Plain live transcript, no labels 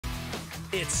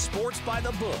It's Sports by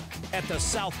the Book at the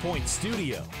South Point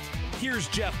Studio. Here's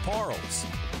Jeff Parles.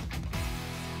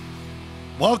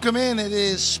 Welcome in. It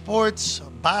is Sports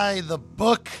by the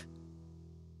Book.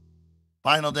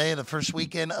 Final day of the first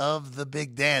weekend of the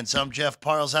Big Dance. I'm Jeff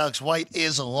Parles. Alex White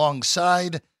is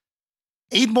alongside.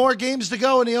 8 more games to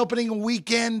go in the opening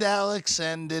weekend, Alex,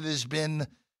 and it has been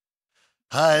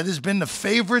the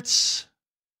favorites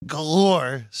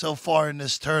galore so far in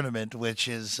this tournament, which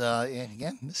is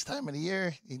again this time of the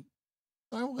year. We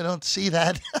don't see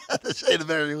that to say the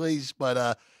very least.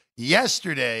 But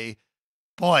yesterday,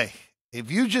 boy, if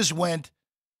you just went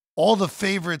all the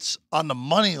favorites on the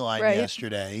money line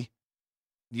yesterday,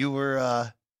 you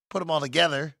were put them all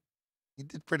together. You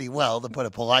did pretty well, to put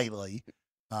it politely.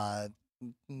 I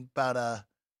think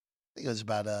it was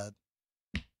about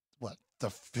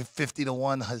 50 to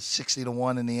 1, 60 to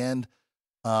 1 in the end.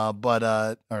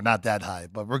 But not that high.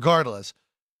 But regardless,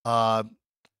 all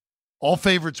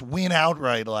favorites win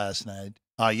outright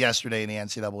yesterday in the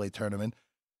NCAA tournament.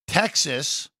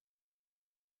 Texas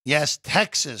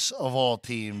of all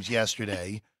teams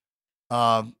yesterday,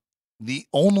 the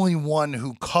only one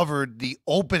who covered the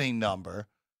opening number.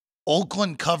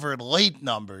 Oakland covered late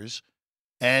numbers,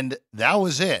 and that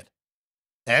was it.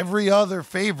 Every other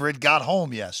favorite got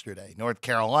home yesterday. North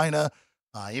Carolina,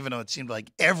 even though it seemed like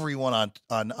everyone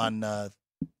on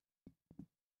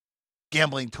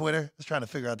gambling Twitter, I was trying to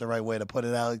figure out the right way to put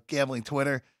it out. Gambling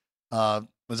Twitter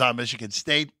was on Michigan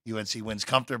State. UNC wins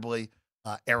comfortably.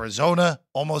 Arizona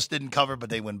almost didn't cover,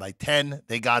 but they win by 10.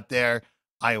 They got there.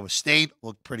 Iowa State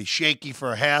looked pretty shaky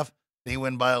for a half. They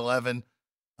win by 11.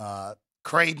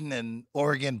 Creighton and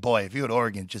Oregon, boy, if you had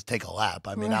Oregon, just take a lap.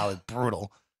 I mean, that was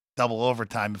brutal. Double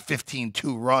overtime,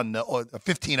 15-2 run, or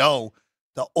 15-0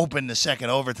 to open the second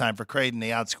overtime for Creighton. They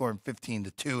outscored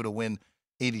 15-2 to win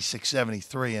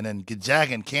 86-73. And then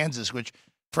Gonzaga and Kansas, which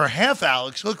for a half,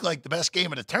 Alex, looked like the best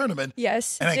game of the tournament.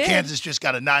 Yes, and then Kansas just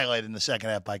got annihilated in the second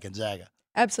half by Gonzaga.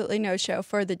 Absolutely no show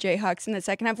for the Jayhawks in the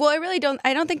second half. Well,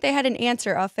 I don't think they had an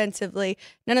answer offensively.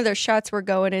 None of their shots were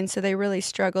going in, so they really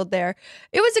struggled there.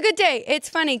 It was a good day. It's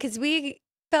funny because we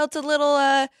felt a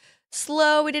little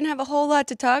slow. We didn't have a whole lot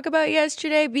to talk about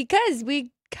yesterday because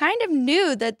we kind of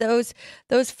knew that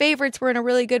those favorites were in a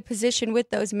really good position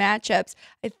with those matchups.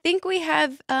 I think we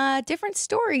have a different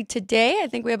story today. I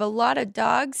think we have a lot of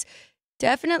dogs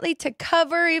definitely to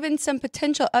cover, even some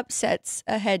potential upsets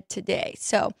ahead today.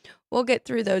 So we'll get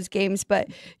through those games. But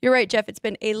you're right, Jeff. It's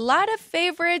been a lot of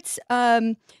favorites,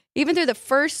 even through the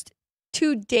first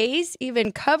 2 days,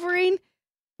 even covering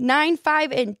 9,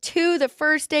 5, and 2 the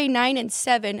first day, 9 and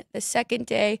 7 the second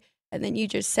day. And then you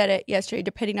just said it yesterday,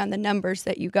 depending on the numbers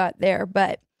that you got there.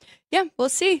 But yeah, we'll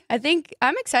see. I think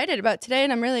I'm excited about today,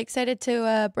 and I'm really excited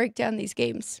to break down these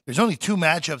games. There's only 2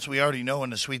 matchups we already know in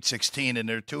the Sweet 16, and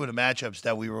they're 2 of the matchups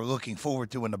that we were looking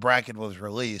forward to when the bracket was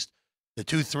released. The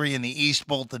 2-3 in the East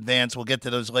both advance. We'll get to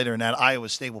those later. And that Iowa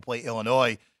State will play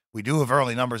Illinois. We do have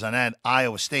early numbers on that.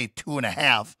 Iowa State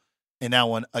 2.5 in that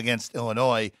one against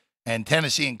Illinois. And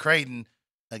Tennessee and Creighton,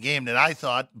 a game that I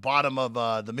thought, bottom of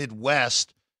the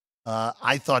Midwest,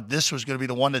 I thought this was going to be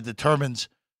the one that determines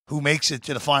who makes it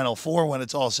to the Final Four when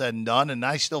it's all said and done. And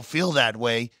I still feel that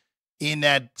way in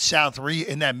that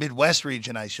in that Midwest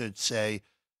region, I should say.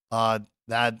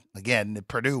 That, again,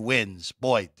 Purdue wins.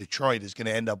 Boy, Detroit is going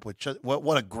to end up with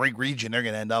what a great region they're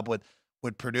going to end up with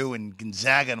Purdue and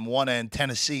Gonzaga on one end,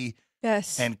 Tennessee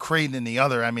and Creighton in the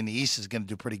other. I mean, the East is going to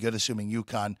do pretty good, assuming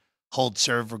UConn holds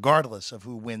serve, regardless of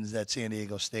who wins that San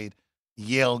Diego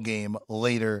State-Yale game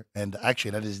later. And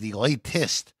actually, that is the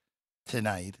latest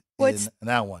tonight in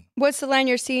that one. What's the line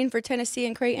you're seeing for Tennessee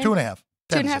and Creighton? 2.5.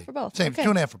 2.5 for both. Same, okay.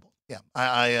 2.5 for both.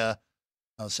 Yeah,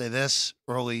 I'll say this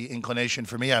early inclination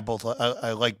for me. I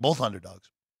like both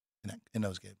underdogs in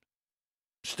those games.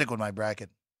 Stick with my bracket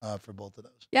for both of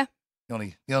those. Yeah.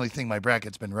 The only thing my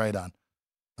bracket's been right on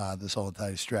this whole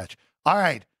entire stretch. All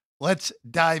right, let's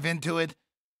dive into it.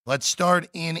 Let's start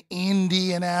in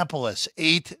Indianapolis.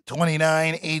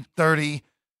 8:29, 8:30.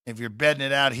 If you're betting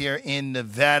it out here in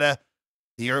Nevada,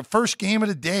 your first game of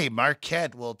the day,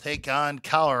 Marquette will take on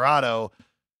Colorado.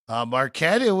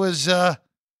 Marquette, it was a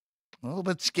little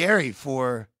bit scary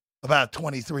for about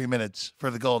 23 minutes for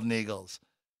the Golden Eagles.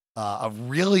 A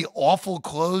really awful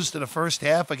close to the first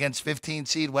half against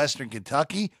 15-seed Western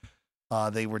Kentucky.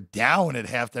 They were down at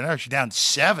half. They're actually down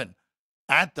 7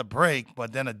 at the break,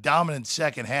 but then a dominant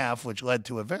second half, which led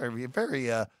to a very,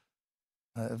 very,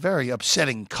 very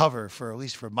upsetting cover, at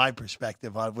least from my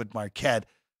perspective, with Marquette,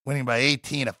 winning by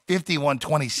 18, a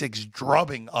 51-26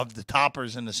 drubbing of the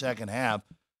Toppers in the second half.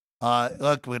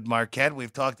 Look, with Marquette,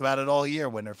 we've talked about it all year.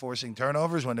 When they're forcing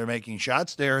turnovers, when they're making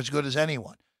shots, they're as good as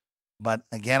anyone. But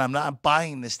again, I'm not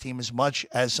buying this team as much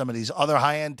as some of these other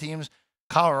high-end teams.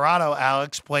 Colorado,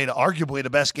 Alex, played arguably the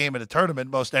best game of the tournament,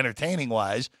 most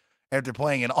entertaining-wise, after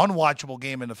playing an unwatchable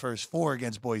game in the first 4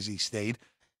 against Boise State.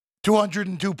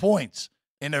 202 points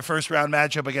in their first-round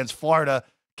matchup against Florida.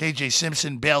 KJ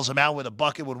Simpson bails them out with a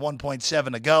bucket with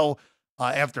 1.7 to go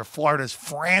after Florida's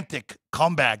frantic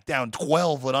comeback down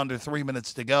 12 with under 3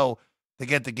 minutes to go to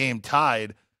get the game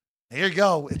tied. Here you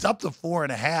go. It's up to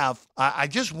 4.5. I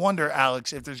just wonder,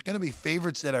 Alex, if there's going to be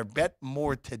favorites that are bet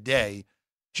more today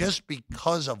just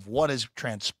because of what has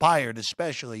transpired,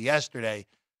 especially yesterday.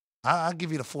 I'll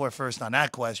give you the floor first on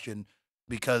that question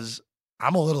because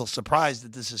I'm a little surprised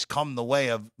that this has come the way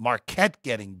of Marquette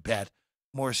getting bet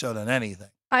more so than anything.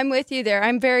 I'm with you there.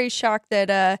 I'm very shocked that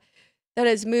that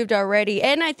has moved already.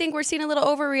 And I think we're seeing a little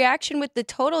overreaction with the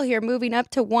total here moving up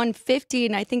to 150.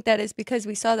 And I think that is because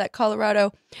we saw that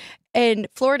Colorado and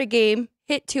Florida game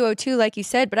hit 202, like you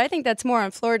said. But I think that's more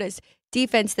on Florida's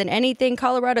defense than anything.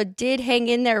 Colorado did hang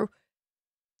in there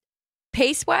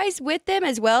pace-wise with them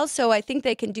as well. So I think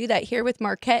they can do that here with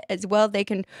Marquette as well. They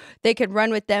can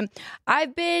run with them.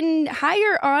 I've been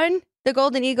higher on the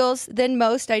Golden Eagles than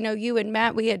most. I know you and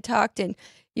Matt, we had talked and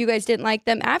you guys didn't like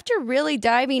them. After really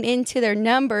diving into their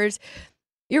numbers,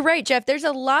 you're right, Jeff, there's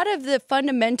a lot of the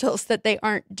fundamentals that they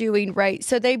aren't doing right.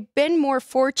 So they've been more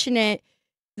fortunate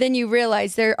than you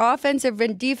realize. Their offensive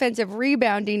and defensive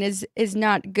rebounding is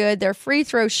not good. Their free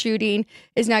throw shooting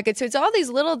is not good. So it's all these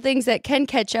little things that can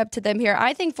catch up to them here.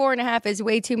 I think 4.5 is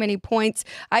way too many points.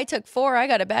 I took 4. I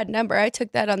got a bad number. I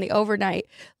took that on the overnight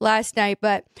last night.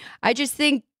 But I just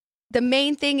think the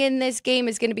main thing in this game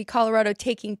is going to be Colorado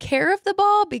taking care of the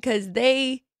ball because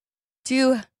they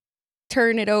do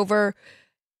turn it over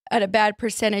at a bad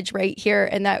percentage rate here,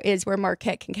 and that is where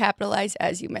Marquette can capitalize,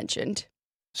 as you mentioned.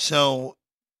 So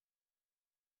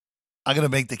I'm going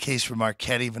to make the case for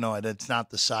Marquette, even though it's not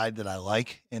the side that I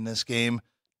like in this game.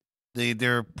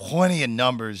 There are plenty of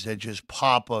numbers that just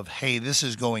pop of, hey, this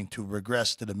is going to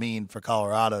regress to the mean for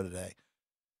Colorado today.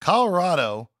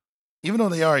 Colorado, even though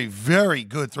they are a very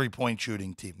good three-point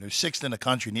shooting team, they're 6th in the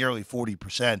country, nearly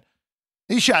 40%.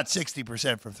 They shot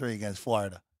 60% from 3 against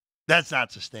Florida. That's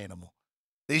not sustainable.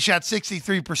 They shot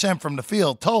 63% from the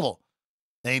field total.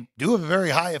 They do have a very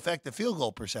high effective field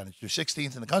goal percentage. They're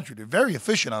 16th in the country. They're very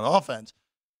efficient on offense.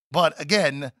 But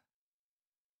again,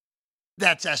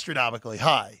 that's astronomically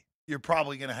high. You're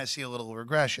probably going to see a little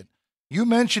regression. You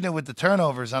mentioned it with the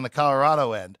turnovers on the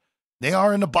Colorado end. They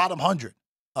are in the bottom 100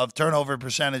 of turnover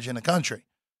percentage in the country.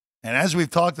 And as we've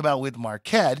talked about with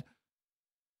Marquette,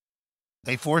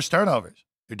 they force turnovers.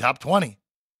 They're top 20.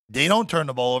 They don't turn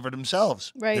the ball over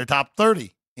themselves. Right. They're top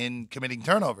 30 in committing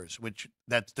turnovers, which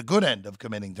that's the good end of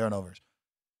committing turnovers.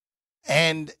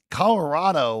 And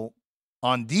Colorado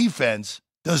on defense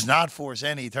does not force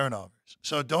any turnovers.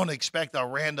 So don't expect a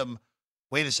random,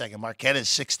 wait a second, Marquette has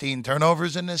 16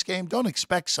 turnovers in this game. Don't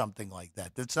expect something like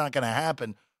that. That's not going to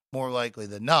happen more likely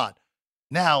than not.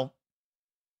 Now,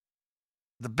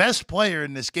 the best player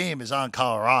in this game is on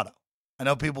Colorado. I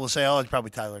know people will say, oh, it's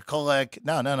probably Tyler Kolek.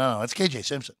 No. It's KJ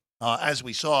Simpson. As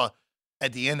we saw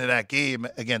at the end of that game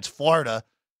against Florida,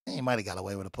 he might have got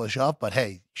away with a push-off, but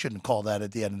hey, shouldn't call that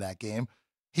at the end of that game.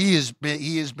 He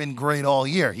has been great all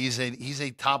year. He's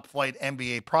a top-flight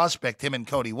NBA prospect. Him and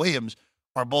Cody Williams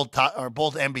are both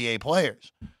NBA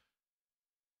players.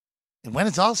 And when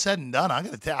it's all said and done, I'm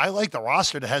going to tell you, I like the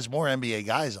roster that has more NBA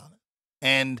guys on it.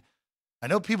 And I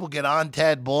know people get on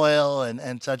Tad Boyle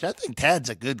and such. I think Tad's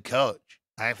a good coach.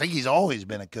 I think he's always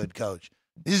been a good coach.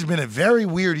 This has been a very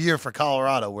weird year for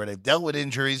Colorado where they've dealt with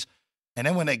injuries. And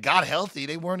then when they got healthy,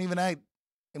 they weren't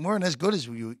as good as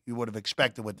you would have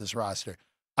expected with this roster.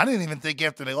 I didn't even think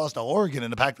after they lost to Oregon in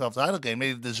the Pac-12 title game,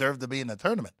 they deserved to be in the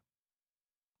tournament.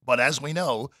 But as we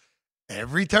know,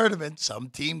 every tournament, some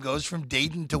team goes from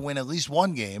Dayton to win at least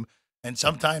one game, and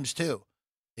sometimes two.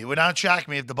 It would not shock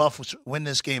me if the Buffs win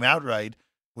this game outright,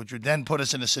 which would then put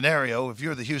us in a scenario, if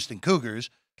you're the Houston Cougars,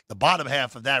 the bottom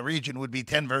half of that region would be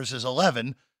 10 versus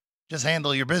 11. Just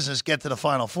handle your business, get to the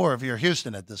Final Four if you're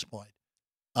Houston at this point.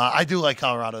 I do like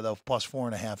Colorado, though, plus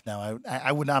 4.5 now.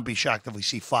 I would not be shocked if we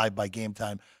see 5 by game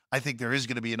time. I think there is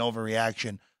going to be an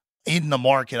overreaction in the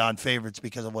market on favorites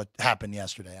because of what happened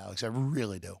yesterday, Alex. I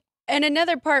really do. And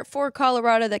another part for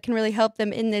Colorado that can really help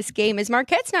them in this game is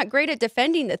Marquette's not great at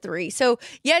defending the three. So,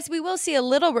 yes, we will see a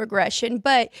little regression,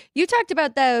 but you talked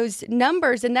about those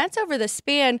numbers, and that's over the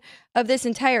span of this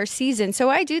entire season. So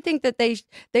I do think that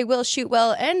they will shoot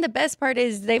well, and the best part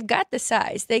is they've got the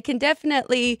size. They can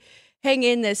definitely hang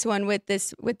in this one with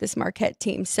this Marquette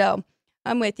team. So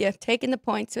I'm with you, taking the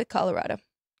points with Colorado.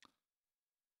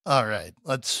 All right,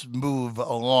 let's move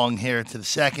along here to the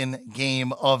second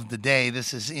game of the day.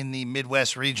 This is in the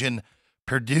Midwest region.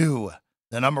 Purdue,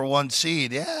 the number 1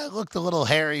 seed. Yeah, it looked a little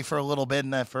hairy for a little bit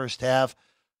in that first half.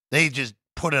 They just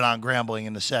put it on Grambling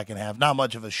in the second half. Not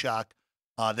much of a shock.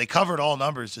 They covered all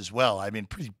numbers as well. I mean,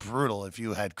 pretty brutal if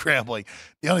you had Grambling.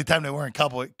 The only time they weren't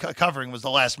covering was the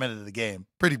last minute of the game.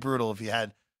 Pretty brutal if you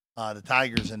had the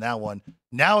Tigers in that one.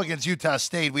 Now against Utah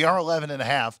State, we are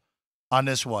 11.5 on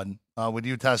this one with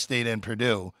Utah State and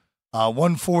Purdue.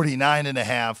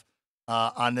 149.5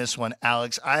 on this one,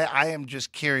 Alex. I am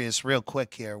just curious real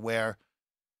quick here where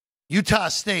Utah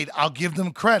State, I'll give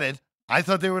them credit. I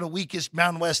thought they were the weakest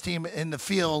Mountain West team in the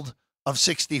field of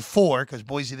 64 because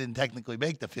Boise didn't technically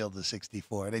make the field of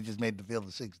 64. They just made the field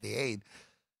of 68.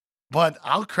 But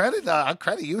I'll credit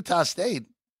Utah State.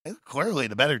 They're clearly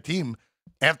the better team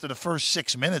after the first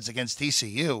 6 minutes against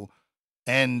TCU.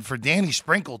 And for Danny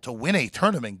Sprinkle to win a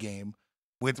tournament game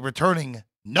with returning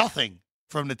nothing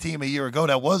from the team a year ago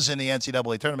that was in the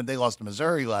NCAA tournament. They lost to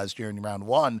Missouri last year in round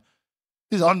 1.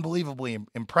 Is unbelievably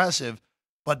impressive.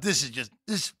 But this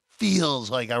feels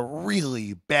like a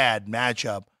really bad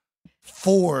matchup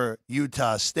for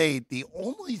Utah State. The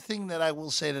only thing that I will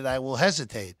say that I will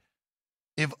hesitate,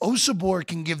 if Osabor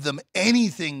can give them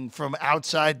anything from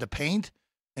outside the paint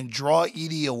and draw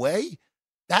Edey away,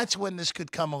 that's when this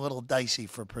could come a little dicey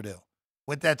for Purdue.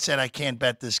 With that said, I can't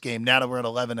bet this game. Now that we're at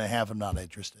 11.5, I'm not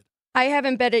interested. I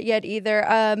haven't bet it yet either.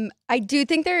 I do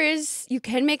think you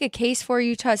can make a case for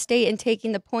Utah State in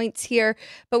taking the points here,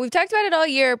 but we've talked about it all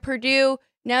year. Purdue,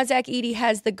 now Zach Edey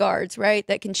has the guards, right,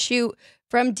 that can shoot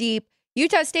from deep.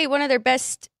 Utah State, one of their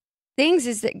best things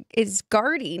is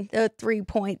guarding the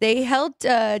 3-point. They held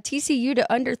TCU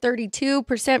to under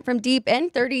 32% from deep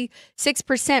and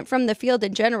 36% from the field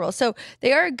in general. So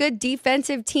they are a good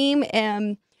defensive team,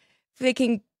 and they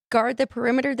can guard the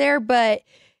perimeter there, but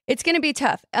it's going to be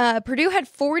tough. Purdue had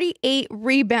 48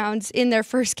 rebounds in their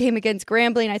first game against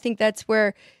Grambling. I think that's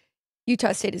where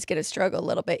Utah State is going to struggle a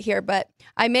little bit here, but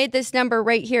I made this number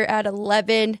right here at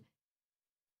 11.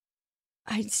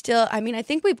 I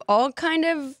think we've all kind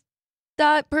of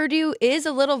thought Purdue is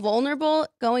a little vulnerable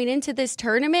going into this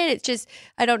tournament. It's just,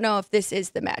 I don't know if this is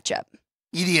the matchup.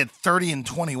 Edey had 30 and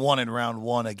 21 in round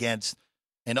 1 against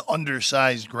an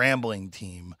undersized Grambling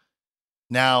team.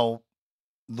 Now,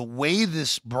 the way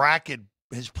this bracket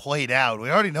has played out, we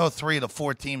already know 3 of the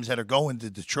 4 teams that are going to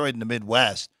Detroit in the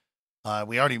Midwest.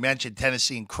 We already mentioned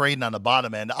Tennessee and Creighton on the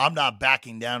bottom end. I'm not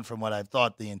backing down from what I've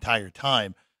thought the entire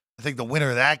time. I think the winner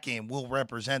of that game will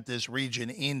represent this region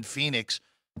in Phoenix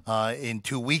in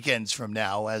 2 weekends from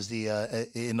now as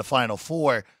in the Final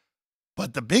Four.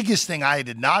 But the biggest thing I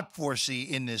did not foresee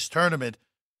in this tournament,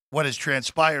 what has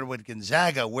transpired with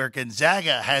Gonzaga, where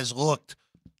Gonzaga has looked,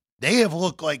 they have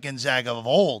looked like Gonzaga of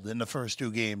old in the first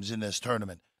 2 games in this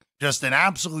tournament. Just an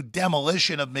absolute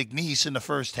demolition of McNeese in the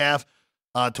first half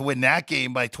to win that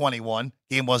game by 21.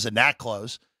 Game wasn't that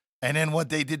close. And then what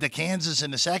they did to Kansas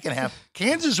in the second half,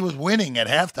 Kansas was winning at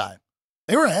halftime.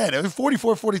 They were ahead. It was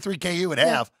 44-43 KU at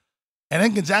half. And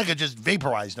then Gonzaga just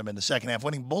vaporized them in the second half,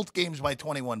 winning both games by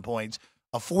 21 points,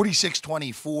 a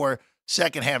 46-24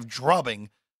 second half drubbing.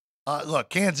 Look,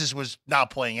 Kansas was not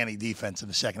playing any defense in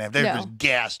the second half. They were just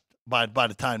gassed by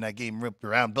the time that game ripped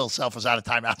around. Bill Self was out of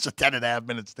timeouts with 10.5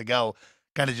 minutes to go.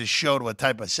 Kind of just showed what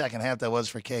type of second half that was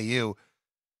for KU.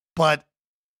 But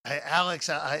Alex,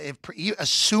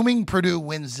 assuming Purdue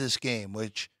wins this game,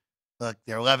 which, look,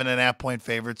 they're 11.5-point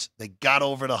favorites. They got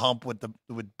over the hump with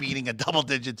beating a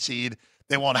double-digit seed.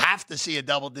 They won't have to see a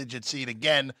double-digit seed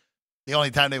again. The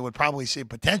only time they would probably see,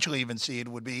 potentially even see it,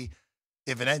 would be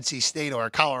if an NC State or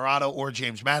a Colorado or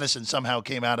James Madison somehow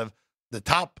came out of the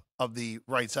top of the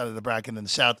right side of the bracket in the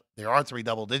South. There are 3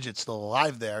 double digits still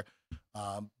alive there.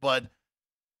 But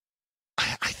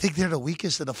I think they're the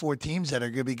weakest of the 4 teams that are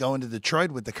going to be going to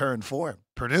Detroit with the current form.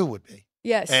 Purdue would be.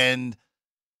 Yes. And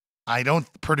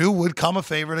Purdue would come a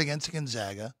favorite against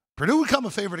Gonzaga. Purdue would come a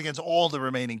favorite against all the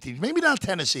remaining teams. Maybe not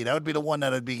Tennessee. That would be the one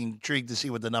that I'd be intrigued to see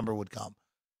what the number would come.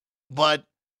 But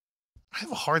I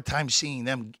have a hard time seeing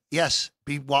them, yes,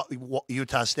 beat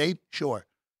Utah State, sure.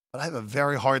 But I have a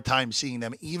very hard time seeing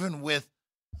them, even with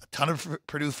a ton of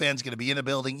Purdue fans going to be in the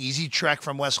building, easy trek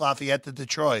from West Lafayette to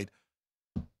Detroit.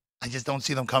 I just don't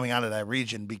see them coming out of that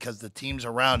region because the teams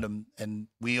around them, and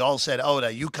we all said, oh,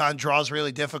 that UConn draw is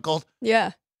really difficult.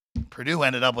 Yeah. Purdue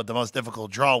ended up with the most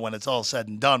difficult draw when it's all said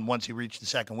and done once you reach the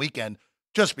second weekend,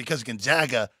 just because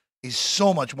Gonzaga is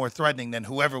so much more threatening than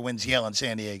whoever wins Yale and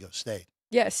San Diego State.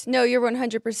 Yes. No, you're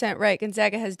 100% right.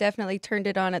 Gonzaga has definitely turned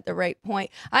it on at the right point.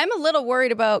 I'm a little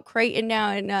worried about Creighton now,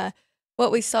 and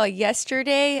what we saw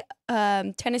yesterday.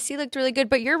 Tennessee looked really good,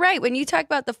 but you're right. When you talk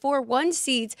about the 4-1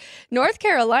 seeds, North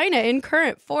Carolina in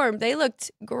current form, they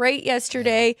looked great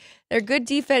yesterday. They're a good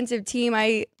defensive team.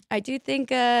 I do think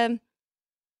they're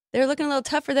looking a little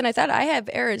tougher than I thought. I have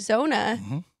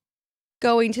Arizona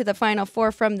going to the Final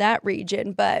Four from that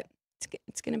region, but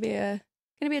it's going to be a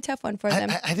tough one for them.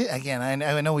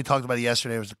 I know we talked about it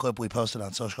yesterday. It was the clip we posted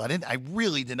on social. I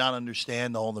really did not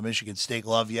understand the Michigan State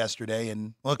love yesterday.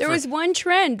 And look, there was one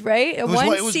trend, right? It was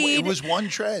one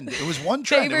trend. It was one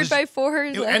trend. Favored by 4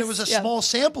 and it was a small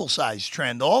sample size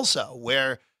trend also,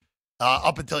 where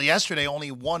up until yesterday,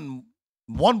 only one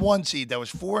seed that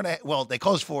was 4.5. Well, they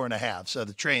closed 4.5, so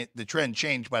the trend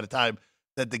changed by the time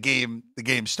that the game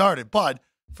started. But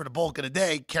for the bulk of the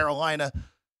day, Carolina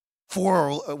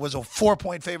was a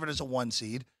 4-point favorite as a 1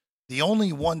 seed. The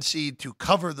only 1 seed to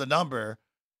cover the number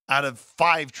out of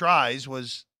 5 tries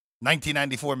was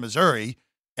 1994 Missouri,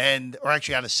 or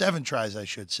actually out of 7 tries, I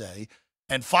should say.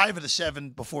 And 5 of the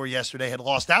 7 before yesterday had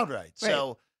lost outright. Right.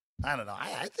 So I don't know.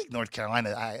 I think North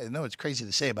Carolina, I know it's crazy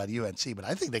to say about UNC, but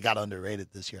I think they got underrated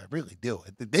this year. I really do.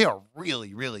 They are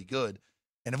really, really good.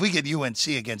 And if we get UNC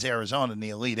against Arizona in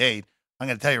the Elite Eight, I'm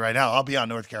going to tell you right now, I'll be on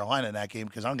North Carolina in that game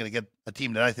because I'm going to get a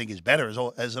team that I think is better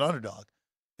as an underdog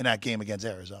in that game against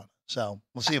Arizona. So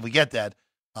we'll see if we get that.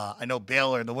 I know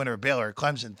Baylor and the winner of Baylor or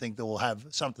Clemson think that we'll have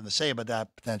something to say about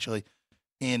that potentially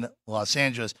in Los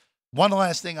Angeles. One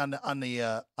last thing on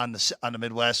the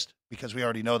Midwest, because we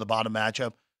already know the bottom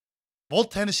matchup. Both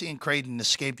Tennessee and Creighton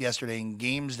escaped yesterday in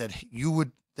games that you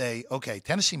would say, okay,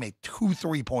 Tennessee made 2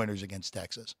 3-pointers against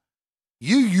Texas.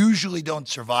 You usually don't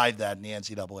survive that in the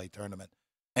NCAA tournament.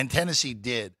 And Tennessee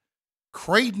did.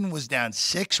 Creighton was down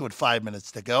 6 with 5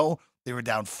 minutes to go. They were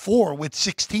down 4 with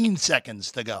 16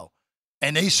 seconds to go.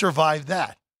 And they survived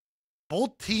that.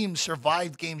 Both teams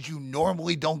survived games you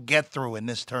normally don't get through in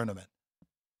this tournament,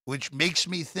 which makes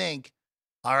me think,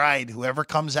 all right, whoever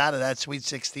comes out of that Sweet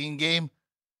 16 game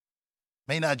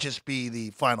may not just be the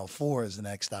Final Four as the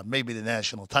next stop, maybe the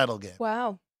national title game.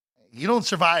 Wow. You don't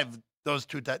survive those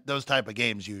type of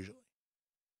games usually.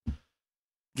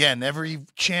 Again, every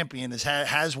champion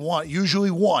has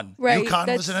usually won. Right,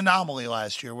 UConn was an anomaly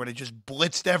last year where they just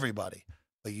blitzed everybody.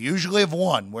 But you usually have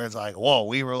won where it's like, whoa,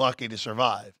 we were lucky to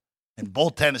survive. And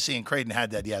both Tennessee and Creighton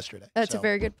had that yesterday. That's a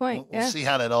very good point. We'll see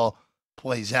how that all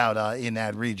plays out in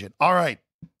that region. All right.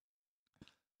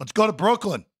 Let's go to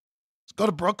Brooklyn.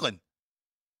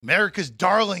 America's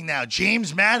darling now,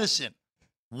 James Madison.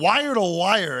 Wire to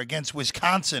wire against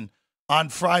Wisconsin on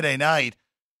Friday night.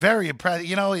 Very impressive.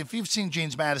 You know, if you've seen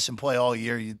James Madison play all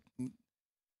year,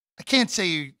 I can't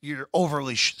say you're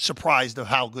overly surprised of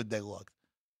how good they looked.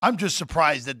 I'm just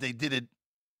surprised that they did it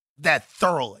that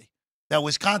thoroughly. That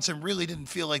Wisconsin really didn't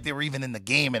feel like they were even in the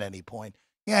game at any point.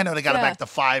 Yeah, I know they got it back to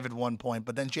 5 at one point,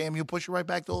 but then JMU pushed it right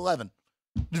back to 11.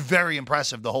 Very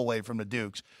impressive the whole way from the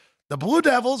Dukes. The Blue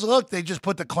Devils, look, they just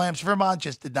put the clamps. Vermont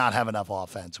just did not have enough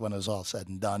offense when it was all said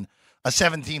and done. A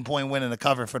 17-point win in the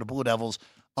cover for the Blue Devils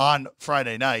on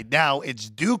Friday night. Now it's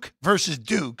Duke versus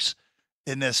Dukes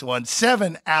in this one.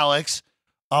 7, Alex.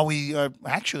 We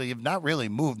actually have not really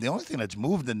moved. The only thing that's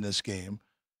moved in this game,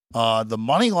 the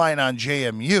money line on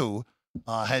JMU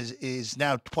is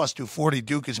now plus 240.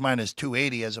 Duke is minus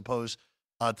 280 as opposed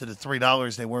to the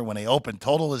 $3 they were when they opened.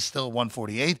 Total is still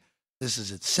 148. This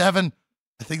is at 7.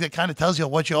 I think that kind of tells you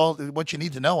what you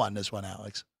need to know on this one,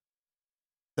 Alex.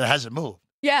 That hasn't moved.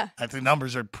 Yeah. I think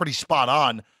numbers are pretty spot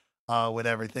on with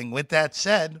everything. With that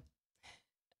said,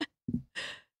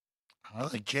 I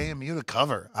like JMU to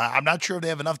cover. I'm not sure if they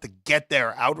have enough to get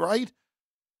there outright,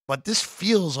 but this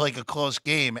feels like a close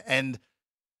game. And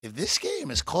if this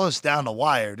game is close down the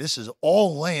wire, this is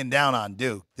all laying down on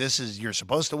Duke. You're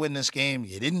supposed to win this game.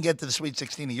 You didn't get to the Sweet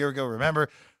 16 a year ago. Remember,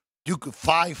 Duke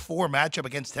 5-4 matchup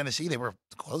against Tennessee. They were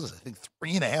close, I think,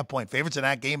 3.5-point favorites in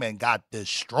that game and got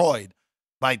destroyed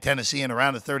by Tennessee in a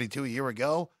round of 32 a year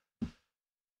ago.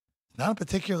 Not a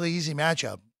particularly easy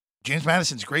matchup. James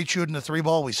Madison's great shooting the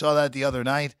 3-ball. We saw that the other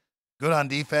night. Good on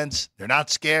defense. They're not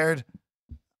scared.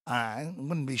 I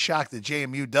wouldn't be shocked that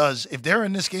JMU does. If they're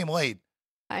in this game late,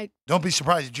 don't be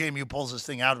surprised if JMU pulls this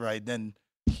thing outright. Then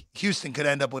Houston could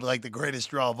end up with like the greatest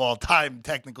draw of all time,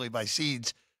 technically by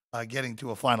seeds, getting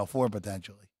to a Final Four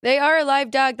potentially. They are a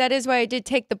live dog. That is why I did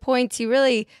take the points.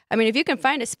 If you can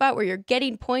find a spot where you're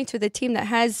getting points with a team that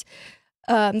has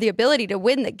the ability to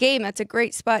win the game, that's a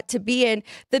great spot to be in.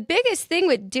 The biggest thing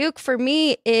with Duke for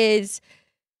me is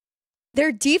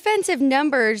their defensive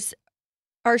numbers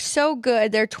are so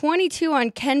good. They're 22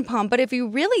 on KenPom, but if you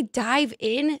really dive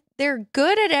in, they're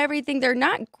good at everything. They're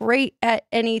not great at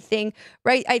anything,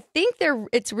 right? I think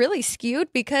it's really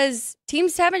skewed because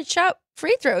teams haven't shot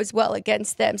free throws well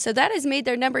against them. So that has made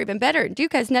their number even better.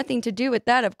 Duke has nothing to do with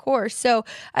that, of course. So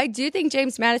I do think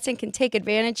James Madison can take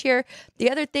advantage here. The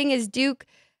other thing is Duke,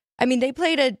 I mean, they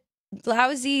played a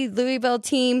lousy Louisville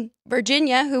team,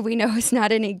 Virginia, who we know is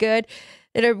not any good.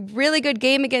 They had a really good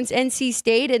game against NC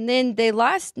State, and then they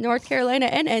lost North Carolina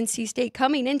and NC State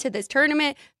coming into this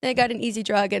tournament. They got an easy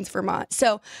draw against Vermont.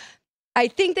 So I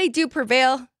think they do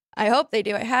prevail. I hope they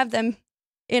do. I have them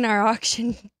in our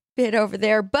auction bid over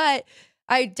there, but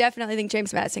I definitely think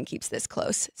James Madison keeps this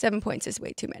close. 7 points is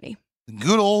way too many.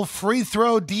 Good old free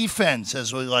throw defense,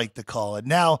 as we like to call it.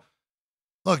 Now,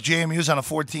 look, JMU's on a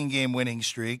 14-game winning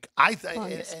streak. I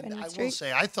will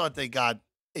say, I thought they got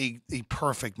a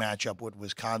perfect matchup with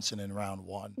Wisconsin in round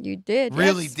one. You did.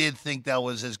 Really yes. did think that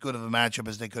was as good of a matchup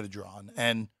as they could have drawn,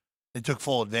 and they took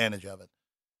full advantage of it.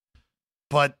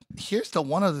 But here's the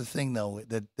one other thing, though,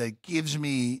 that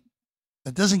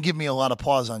doesn't give me a lot of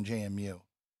pause on JMU.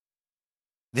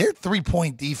 Their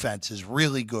three-point defense is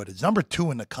really good. It's number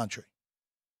 2 in the country.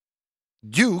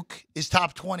 Duke is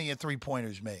top 20 at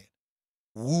three-pointers made.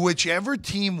 Whichever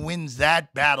team wins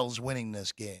that battle's winning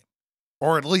this game,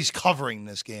 or at least covering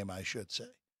this game, I should say.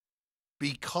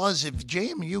 Because if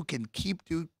JMU can keep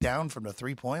Duke down from the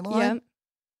three-point line,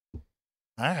 all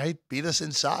right, beat us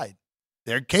inside.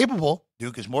 They're capable.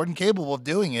 Duke is more than capable of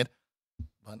doing it.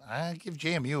 But I give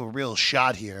JMU a real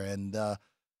shot here. And I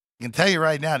can tell you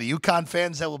right now, the UConn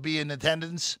fans that will be in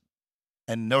attendance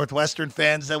and Northwestern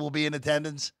fans that will be in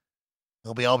attendance,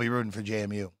 they'll all be rooting for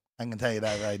JMU. I can tell you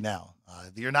that right now.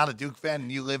 If you're not a Duke fan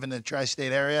and you live in the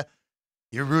tri-state area,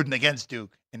 you're rooting against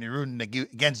Duke, and you're rooting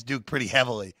against Duke pretty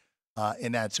heavily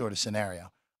in that sort of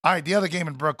scenario. All right, the other game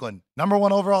in Brooklyn, number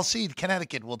 1 overall seed,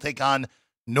 Connecticut, will take on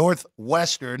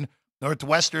Northwestern.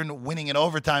 Northwestern winning in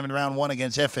overtime in round 1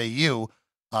 against FAU.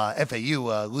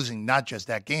 FAU losing not just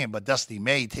that game, but Dusty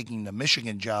May taking the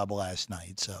Michigan job last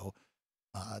night. So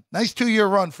nice 2-year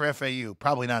run for FAU.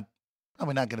 Probably not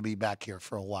going to be back here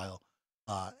for a while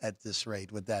at this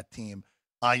rate with that team.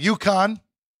 UConn.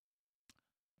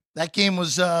 That game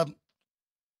was, for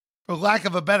lack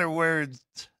of a better word,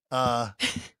 a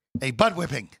butt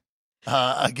whipping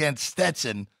against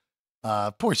Stetson.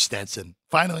 Poor Stetson.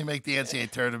 Finally make the NCAA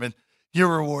tournament.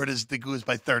 Your reward is to lose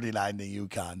by 39 to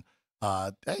UConn.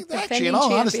 Actually, in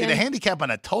all honesty, the handicap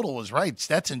on a total was right.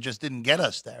 Stetson just didn't get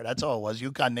us there. That's all it was.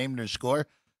 UConn named their score.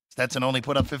 Stetson only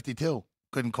put up 52.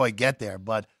 Couldn't quite get there.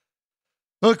 But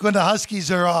look, when the Huskies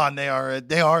are on, they are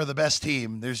the best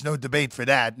team. There's no debate for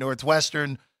that.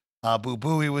 Northwestern, Boo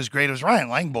Buie was great. It was Ryan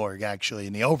Langborg, actually,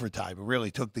 in the overtime, who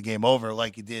really took the game over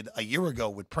like he did a year ago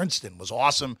with Princeton. Was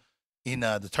awesome in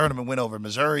the tournament win over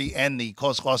Missouri and the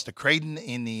close loss to Creighton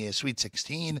in the Sweet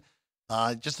 16.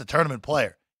 Just a tournament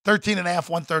player. 13.5,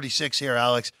 136 here,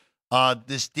 Alex.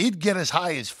 This did get as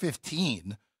high as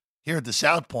 15 here at the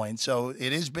South Point, so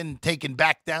it has been taken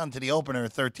back down to the opener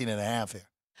at 13.5 here.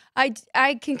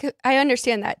 I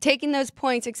understand that. Taking those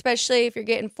points, especially if you're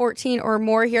getting 14 or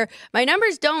more here. My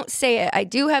numbers don't say it. I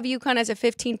do have UConn as a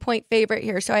 15-point favorite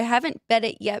here, so I haven't bet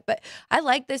it yet, but I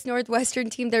like this Northwestern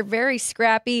team. They're very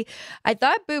scrappy. I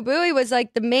thought Boo Buie was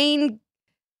like the main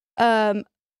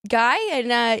guy,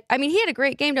 and I mean, he had a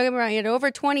great game. Don't get me wrong, he had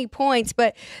over 20 points,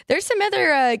 but there's some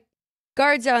other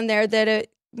guards on there that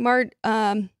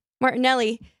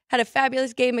Martinelli had a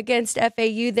fabulous game against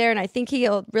FAU there, and I think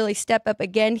he'll really step up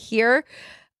again here.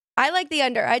 I like the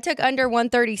under. I took under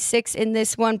 136 in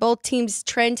this one. Both teams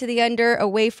trend to the under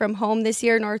away from home this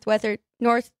year. Northwestern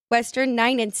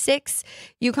 9-6,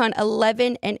 UConn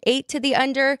 11-8 to the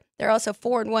under. They're also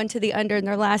 4-1 to the under in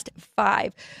their last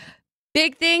 5.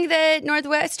 Big thing that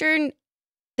Northwestern,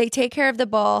 they take care of the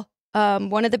ball.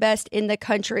 One of the best in the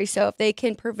country. So if they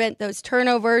can prevent those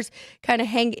turnovers, kind of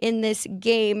hang in this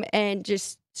game and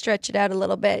just stretch it out a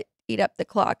little bit, eat up the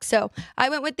clock. So I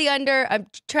went with the under. I'm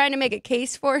trying to make a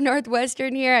case for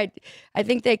Northwestern here. I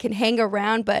think they can hang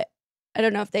around, but I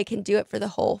don't know if they can do it for the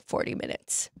whole 40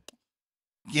 minutes.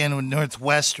 Again, with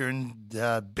Northwestern,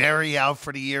 Barry out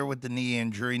for the year with the knee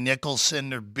injury. Nicholson,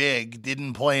 they're big,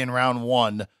 didn't play in round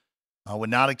 1. I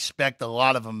would not expect a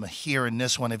lot of him here in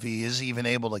this one if he is even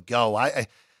able to go.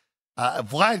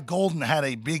 Vlad Golden had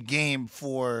a big game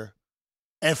for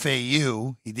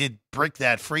FAU. He did break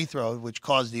that free throw, which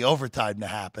caused the overtime to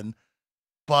happen.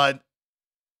 But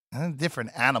a different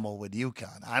animal with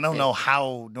UConn. I don't know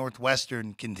how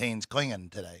Northwestern contains Klingon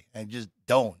today. I just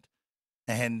don't.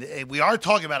 And we are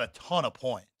talking about a ton of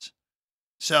points.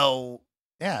 So,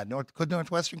 yeah, could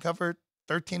Northwestern cover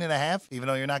 13.5, even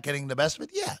though you're not getting the best of it?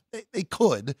 Yeah, they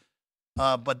could.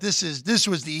 But this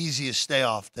was the easiest stay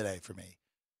off today for me.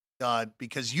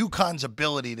 Because UConn's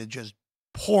ability to just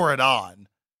pour it on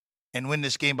and win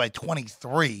this game by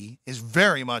 23 is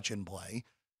very much in play.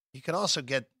 You could also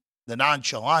get the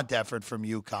nonchalant effort from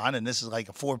UConn, and this is like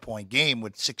a 4-point game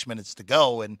with 6 minutes to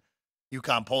go, and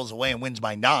UConn pulls away and wins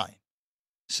by 9.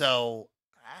 So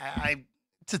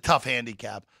it's a tough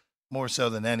handicap, more so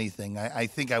than anything. I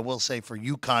think I will say for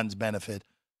UConn's benefit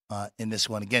in this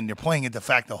one, again, you're playing a de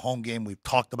facto home game. We've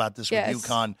talked about this with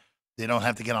UConn. They don't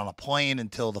have to get on a plane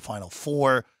until the Final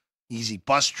Four. Easy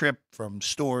bus trip from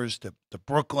Storrs to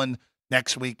Brooklyn.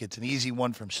 Next week, it's an easy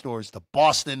one from Storrs to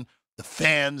Boston. The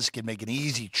fans can make an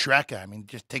easy trek. I mean,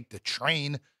 just take the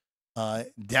train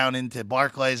down into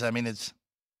Barclays. I mean, it's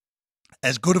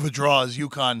as good of a draw as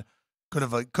UConn could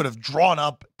have drawn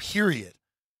up, period,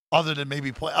 other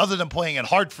than playing at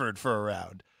Hartford for a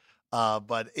round.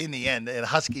 But in the end, the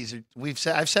Huskies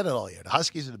I've said it all year. The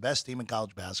Huskies are the best team in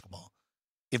college basketball.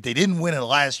 If they didn't win it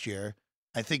last year,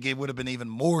 I think it would have been even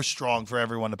more strong for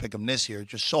everyone to pick them this year.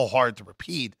 It's just so hard to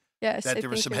repeat. Yes, that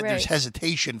there's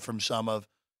hesitation from some of,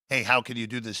 hey, how can you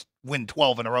do this, win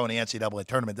 12 in a row in the NCAA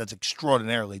tournament? That's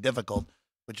extraordinarily difficult,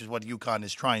 which is what UConn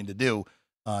is trying to do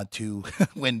to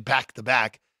win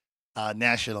back-to-back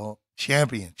national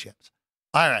championships.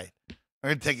 All right, we're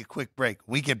going to take a quick break.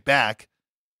 When we get back,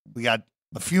 we got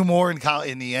a few more in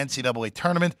the NCAA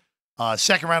tournament.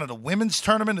 Second round of the women's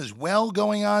tournament as well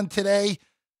going on today.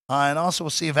 And also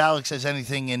we'll see if Alex has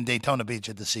anything in Daytona Beach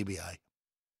at the CBI.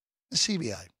 The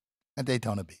CBI at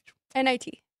Daytona Beach. NIT.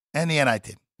 And the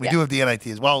NIT. We do have the NIT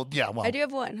as well. Yeah, well. I do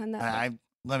have one on that.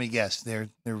 Let me guess. They're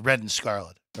red and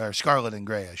scarlet. Or scarlet and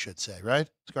gray, I should say, right?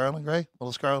 Scarlet and gray? A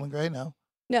little scarlet and gray? No?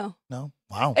 No.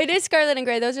 Wow. It is scarlet and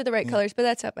gray. Those are the right colors, but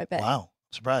that's not my bet. Wow.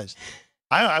 Surprised.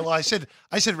 I said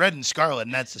red and scarlet,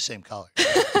 and that's the same color.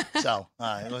 So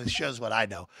it shows what I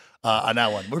know on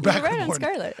that one. We're back with more. On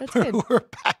scarlet. That's good. We're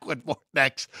back with more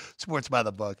next. Sports by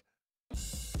the Book.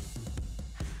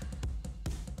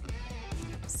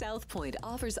 South Point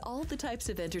offers all the types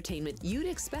of entertainment you'd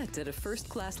expect at a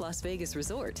first-class Las Vegas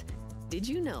resort. Did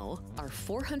you know our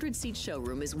 400-seat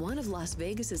showroom is one of Las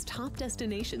Vegas's top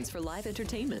destinations for live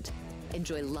entertainment?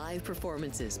 Enjoy live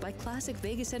performances by classic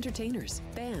Vegas entertainers,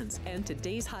 bands, and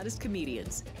today's hottest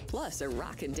comedians, plus a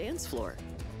rock and dance floor.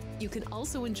 You can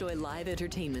also enjoy live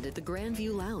entertainment at the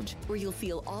Grandview Lounge, where you'll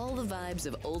feel all the vibes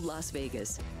of old Las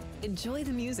Vegas. Enjoy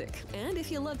the music, and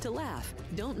if you love to laugh,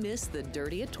 don't miss The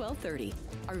Dirty at 12:30,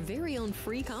 our very own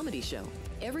free comedy show,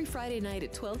 every Friday night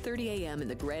at 12:30 a.m. in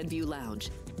the Grandview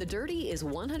Lounge. The Dirty is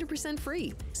 100%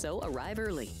 free, so arrive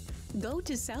early. Go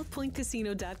to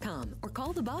southpointcasino.com or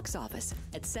call the box office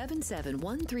at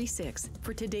 77136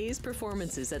 for today's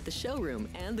performances at the showroom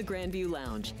and the Grandview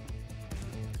Lounge.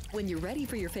 When you're ready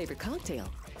for your favorite cocktail,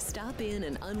 stop in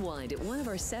and unwind at one of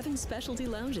our 7 specialty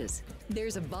lounges.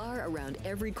 There's a bar around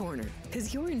every corner,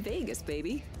 because you're in Vegas,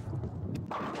 baby.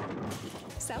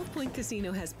 South Point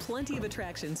Casino has plenty of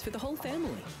attractions for the whole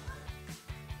family.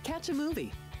 Catch a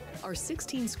movie. Our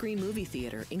 16-screen movie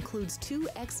theater includes 2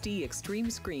 XD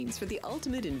Extreme screens for the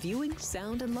ultimate in viewing,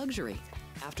 sound, and luxury.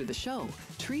 After the show,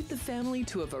 treat the family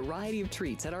to a variety of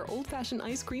treats at our old-fashioned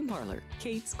ice cream parlor,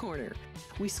 Kate's Corner.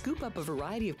 We scoop up a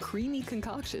variety of creamy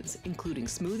concoctions, including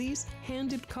smoothies,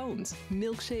 hand-dipped cones,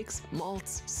 milkshakes,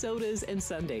 malts, sodas, and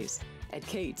sundaes. At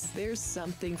Kate's, there's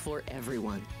something for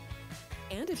everyone.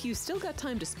 And if you've still got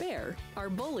time to spare, our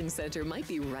bowling center might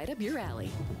be right up your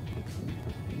alley.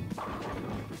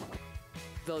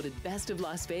 Voted Best of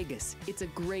Las Vegas, it's a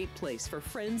great place for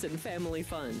friends and family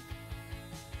fun.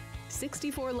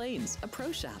 64 lanes, a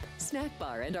pro shop, snack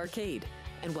bar, and arcade.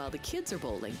 And while the kids are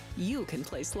bowling, you can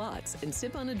play slots and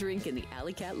sip on a drink in the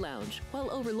Alley Cat Lounge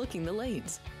while overlooking the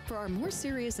lanes. For our more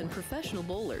serious and professional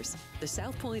bowlers, the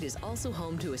South Point is also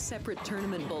home to a separate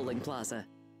tournament bowling plaza.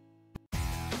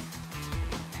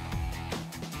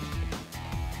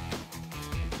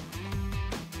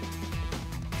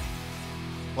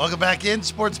 Welcome back in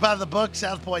Sports by the Book,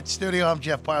 South Point Studio. I'm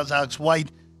Jeff Parles, Alex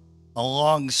White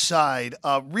alongside.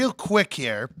 Real quick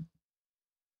here,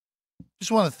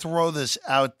 just want to throw this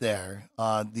out there.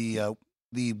 The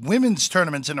women's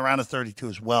tournament's in a round of 32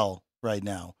 as well right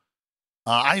now.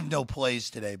 I have no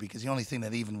plays today because the only thing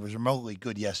that even was remotely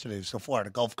good yesterday was the Florida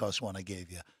Gulf Coast one I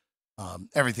gave you.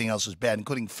 Everything else was bad,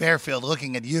 including Fairfield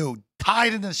looking at you,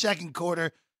 tied in the second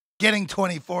quarter, getting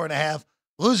 24.5,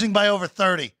 losing by over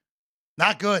 30.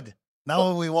 Not good. Not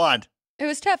what we want. It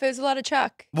was tough. It was a lot of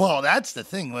chalk. Well, that's the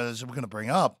thing we're going to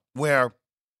bring up, where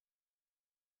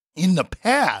in the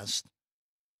past,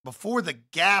 before the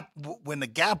gap, when the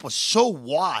gap was so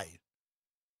wide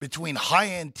between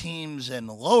high-end teams and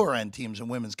lower-end teams in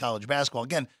women's college basketball,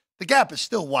 again, the gap is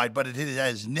still wide, but it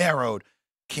has narrowed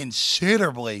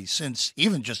considerably since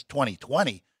even just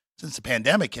 2020. since the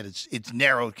pandemic hit, it's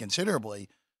narrowed considerably.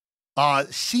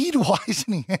 Seed-wise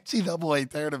in the NCAA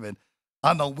tournament,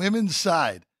 on the women's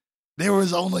side, there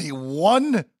was only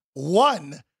one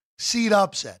seed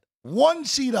upset. One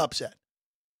seed upset.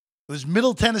 It was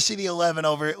Middle Tennessee the 11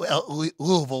 over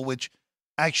Louisville, which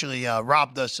actually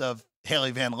robbed us of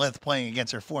Haley Van Lith playing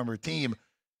against her former team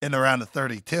in the round of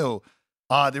 32.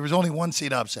 There was only one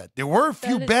seed upset. There were a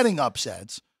few betting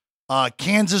upsets.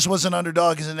 Kansas was an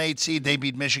underdog as an 8 seed. They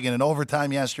beat Michigan in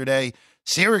overtime yesterday.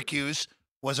 Syracuse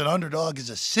was an underdog as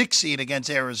a 6 seed against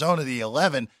Arizona, the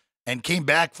 11, and came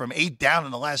back from 8 down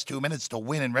in the last 2 minutes to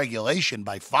win in regulation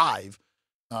by 5,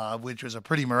 which was a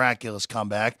pretty miraculous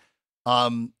comeback.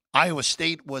 Iowa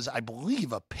State was, I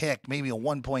believe, a pick, maybe a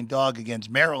 1-point dog against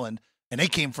Maryland, and they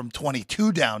came from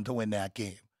 22 down to win that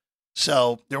game.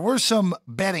 So there were some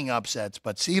betting upsets,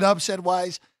 but seed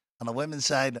upset-wise, on the women's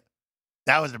side,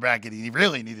 that was the bracket he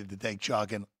really needed to take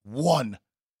chalk in. 1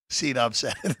 seed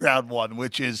upset in round 1,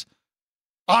 which is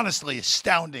honestly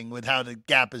astounding with how the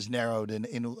gap is narrowed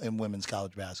in women's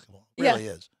college basketball. It really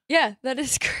is. Yeah, that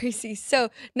is crazy. So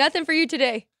nothing for you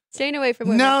today. Staying away from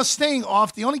women. No, staying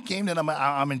off. The only game that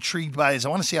I'm intrigued by is I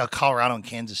want to see how Colorado and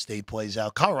Kansas State plays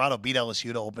out. Colorado beat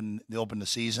LSU to open the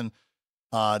season.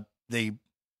 I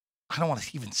don't want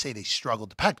to even say they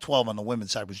struggled. The Pac-12 on the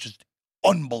women's side was just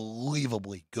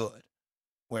unbelievably good,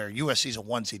 where USC's a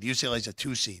 1 seed, UCLA's a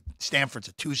 2 seed, Stanford's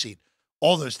a 2 seed.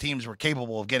 All those teams were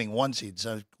capable of getting 1 seed.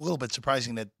 So a little bit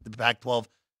surprising that the Pac-12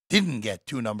 didn't get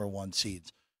 2 number 1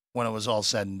 seeds when it was all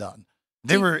said and done.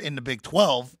 They were in the Big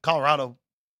 12. Colorado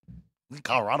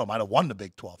might have won the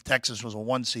Big 12. Texas was a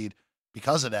 1 seed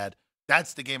because of that.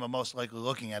 That's the game I'm most likely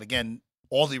looking at. Again,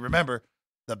 remember,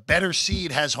 the better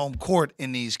seed has home court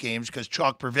in these games because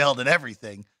chalk prevailed in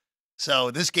everything.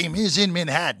 So this game is in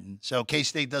Manhattan. So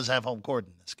K-State does have home court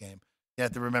in this game. You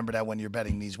have to remember that when you're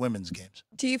betting these women's games.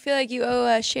 Do you feel like you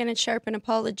owe Shannon Sharp an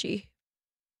apology?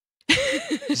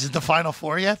 Is it the Final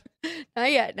Four yet?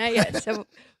 Not yet. So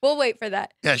we'll wait for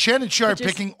that. Yeah, Shannon Sharp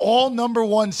picking all number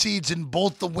 1 seeds in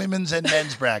both the women's and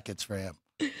men's brackets for him.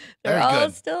 They're all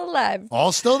still alive.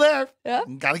 All still there. Yeah.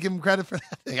 Got to give him credit for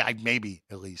that. Maybe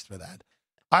at least for that.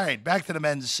 All right, back to the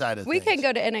men's side of things. We can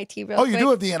go to NIT real quick. Oh, you do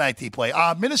have the NIT play.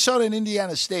 Minnesota and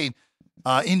Indiana State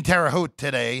in Terre Haute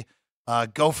today.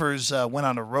 Gophers went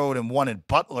on the road and won at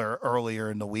Butler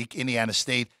earlier in the week. Indiana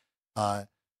State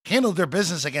handled their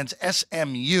business against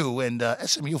SMU, and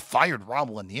SMU fired Rob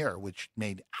Lanier, which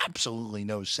made absolutely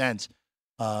no sense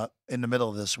in the middle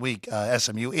of this week.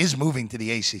 SMU is moving to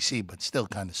the ACC, but still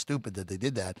kind of stupid that they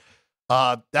did that.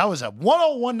 That was a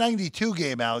 101-92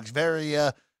 game, Alex.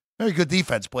 Very good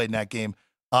defense played in that game.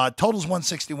 Totals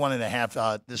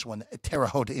 161.5. This one, Terre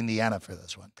Haute, Indiana for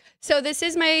this one. So this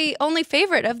is my only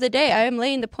favorite of the day. I am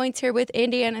laying the points here with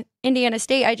Indiana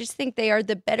State. I just think they are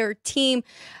the better team.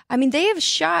 I mean, they have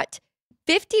shot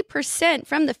 50%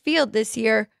 from the field this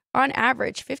year on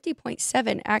average,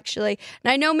 50.7 actually.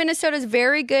 And I know Minnesota's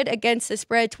very good against the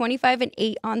spread,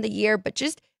 25-8 on the year, but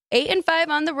just 8-5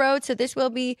 on the road. So this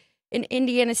will be in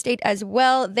Indiana State as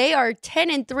well. They are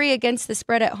 10-3 against the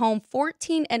spread at home,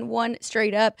 14-1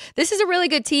 straight up. This is a really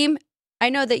good team. I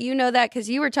know that you know that because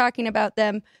you were talking about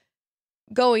them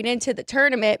going into the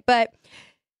tournament, but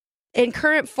in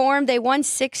current form, they won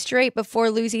 6 straight before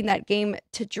losing that game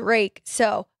to Drake.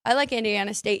 So I like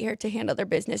Indiana State here to handle their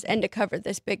business and to cover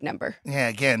this big number. Yeah,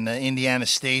 again, Indiana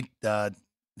State, the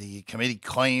committee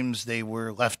claims they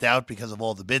were left out because of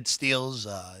all the bid steals.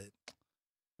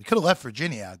 We could have left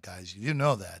Virginia out, guys. You do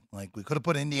know that. Like, we could have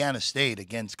put Indiana State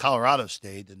against Colorado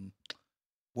State and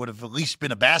would have at least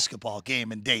been a basketball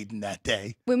game in Dayton that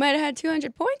day. We might have had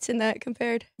 200 points in that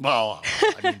compared. Well,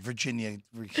 I mean, Virginia,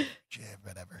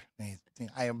 whatever.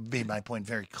 I made my point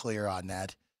very clear on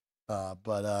that.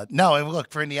 But no,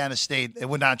 look, for Indiana State, it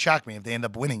would not shock me if they end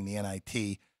up winning the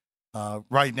NIT.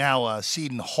 Right now,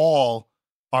 Seton Hall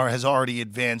has already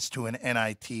advanced to an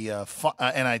NIT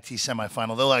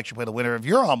semifinal. They'll actually play the winner of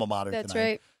your alma mater That's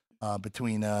tonight.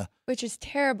 Right. Which is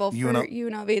terrible for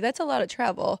UNLV. That's a lot of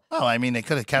travel. Oh, I mean, they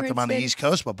could have kept them on the East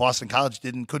Coast, but Boston College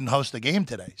couldn't host the game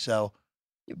today. So,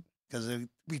 because there'd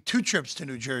be 2 trips to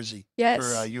New Jersey for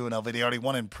UNLV. They already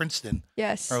won in Princeton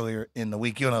earlier in the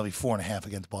week. UNLV 4.5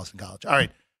 against Boston College. All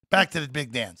right, back to the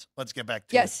big dance. Let's get back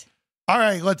to it. All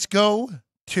right, let's go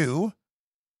to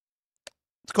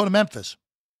Memphis.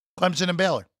 Clemson and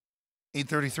Baylor,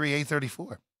 8:33,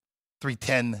 8:34,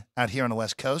 3:10 out here on the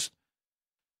West Coast.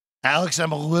 Alex,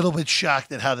 I'm a little bit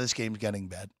shocked at how this game's getting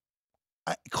bet.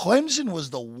 Clemson was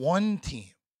the one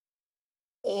team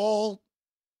all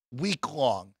week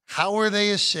long. How are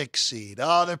they a 6 seed?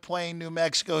 Oh, they're playing New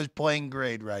Mexico's playing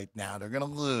great right now. They're going to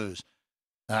lose.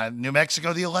 New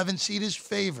Mexico, the 11th seed, is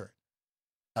favored.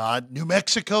 New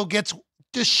Mexico gets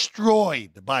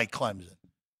destroyed by Clemson.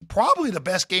 Probably the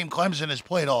best game Clemson has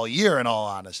played all year, in all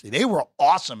honesty. They were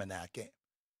awesome in that game.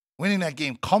 Winning that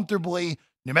game comfortably.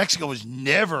 New Mexico was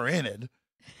never in it.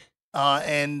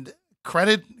 And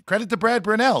credit to Brad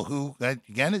Brunell, who,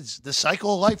 again, is the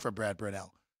cycle of life for Brad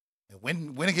Brunell.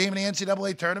 Win a game in the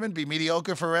NCAA tournament, be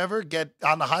mediocre forever, get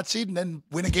on the hot seat, and then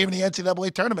win a game in the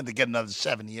NCAA tournament to get another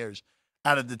 7 years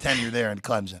out of the tenure there in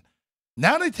Clemson.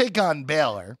 Now they take on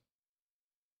Baylor,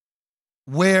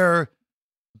 where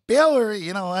Baylor,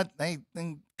 you know what, they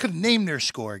couldn't name their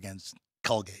score against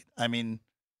Colgate. I mean,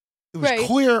 it was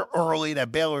clear early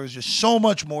that Baylor was just so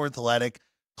much more athletic.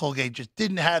 Colgate just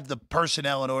didn't have the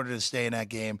personnel in order to stay in that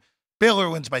game. Baylor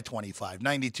wins by 25,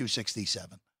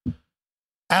 92-67.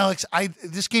 Alex,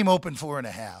 this game opened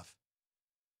 4.5.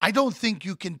 I don't think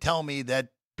you can tell me that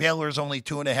Baylor is only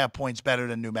 2.5 points better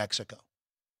than New Mexico.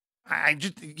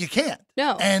 You can't.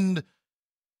 No. And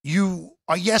you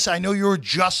are, yes, I know you're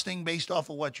adjusting based off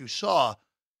of what you saw,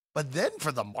 but then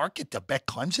for the market to bet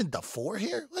Clemson to 4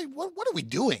 here, like what are we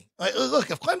doing?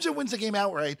 Look, if Clemson wins the game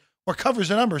outright or covers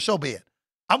the number, so be it.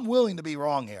 I'm willing to be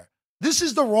wrong here. This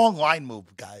is the wrong line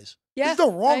move, guys. Yeah, this is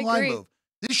the wrong line move.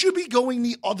 This should be going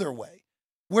the other way.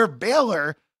 Where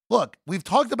Baylor, look, we've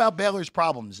talked about Baylor's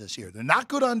problems this year. They're not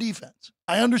good on defense.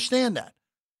 I understand that.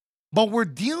 But we're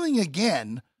dealing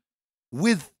again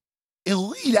with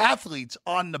elite athletes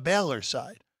on the Baylor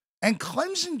side. And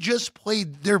Clemson just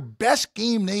played their best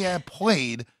game they have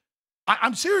played.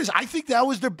 I'm serious. I think that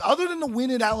was their, other than the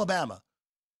win at Alabama,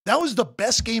 that was the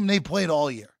best game they played all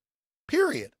year,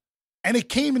 period. And it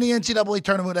came in the NCAA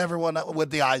tournament with everyone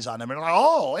with the eyes on them. And like,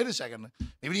 oh, wait a second.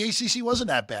 Maybe the ACC wasn't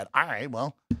that bad. All right,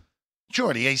 well,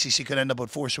 sure, the ACC could end up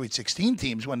with 4 Sweet 16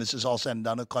 teams when this is all said and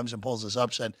done if Clemson pulls this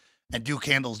upset and Duke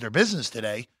handles their business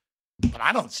today. But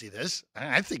I don't see this.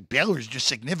 I think Baylor's just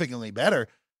significantly better.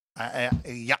 I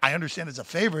understand it's a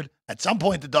favorite. At some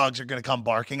point, the dogs are going to come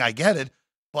barking. I get it.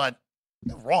 But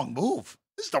the wrong move.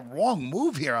 This is the wrong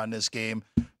move here on this game.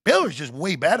 Baylor's just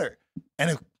way better.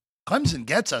 And if Clemson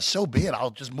gets us, so be it.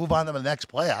 I'll just move on to the next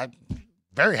play. I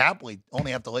very happily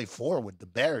only have to lay 4 with the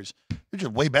Bears. They're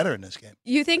just way better in this game.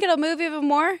 You think it'll move even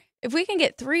more? If we can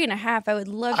get 3.5, I would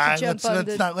love to jump on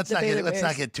let's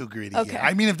not get too greedy okay. here.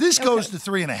 I mean, if this goes to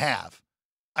 3.5,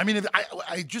 I mean,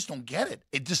 I just don't get it.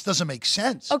 It just doesn't make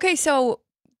sense. Okay, so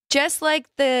just like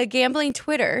the gambling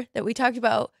Twitter that we talked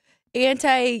about,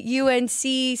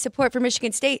 anti-UNC support for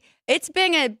Michigan State, it's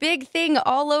been a big thing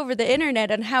all over the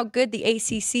internet on how good the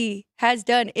ACC has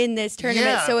done in this tournament.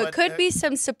 Yeah, so it could be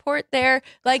some support there.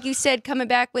 Like you said, coming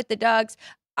back with the dogs.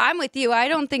 I'm with you. I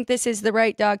don't think this is the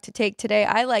right dog to take today.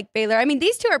 I like Baylor. I mean,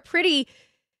 these two are pretty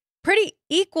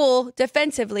equal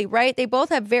defensively, right? They both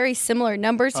have very similar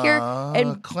numbers here.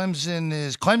 And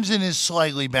Clemson is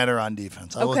slightly better on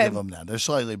defense. I will give them that. They're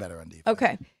slightly better on defense.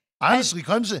 Okay. Honestly,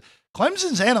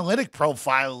 Clemson's analytic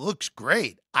profile looks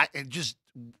great. Just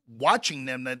watching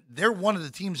them, that they're one of the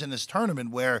teams in this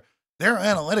tournament where their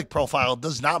analytic profile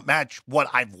does not match what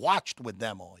I've watched with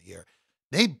them all year.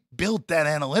 They built that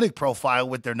analytic profile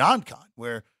with their non-con,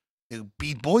 where they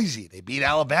beat Boise, they beat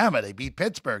Alabama, they beat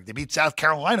Pittsburgh, they beat South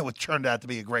Carolina, which turned out to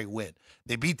be a great win.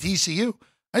 They beat TCU.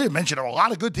 I didn't mention there are a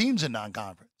lot of good teams in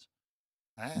non-conference.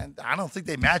 And I don't think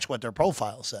they match what their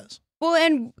profile says. Well,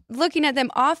 and looking at them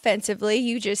offensively,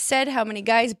 you just said how many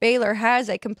guys Baylor has.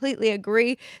 I completely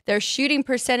agree. Their shooting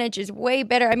percentage is way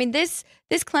better. I mean, this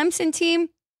Clemson team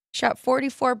shot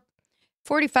 45%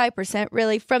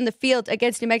 really from the field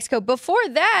against New Mexico. Before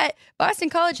that, Boston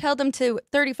College held them to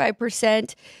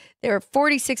 35%. They were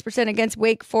 46% against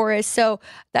Wake Forest. So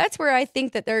that's where I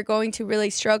think that they're going to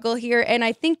really struggle here. And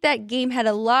I think that game had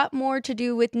a lot more to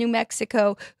do with New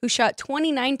Mexico, who shot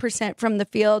 29% from the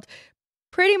field,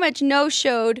 pretty much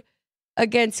no-showed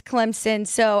against Clemson.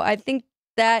 So I think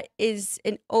that is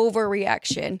an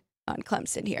overreaction on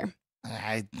Clemson here.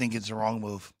 I think it's the wrong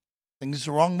move.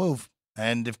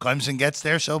 And if Clemson gets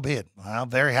there, so be it. I'll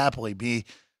very happily be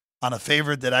on a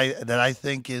favorite that I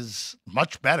think is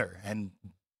much better and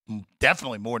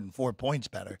definitely more than 4 points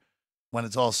better when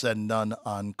it's all said and done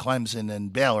on Clemson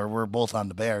and Baylor. We're both on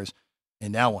the Bears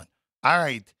in that one. All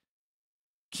right.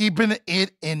 Keeping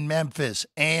it in Memphis,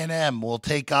 A&M will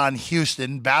take on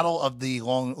Houston, battle of the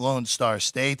Lone Star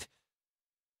State.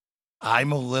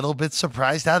 I'm a little bit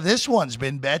surprised how this one's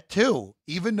been bet too,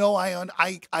 even though I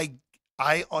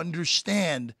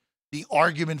understand the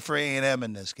argument for A&M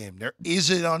in this game. There is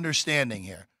an understanding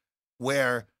here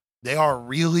where they are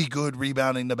really good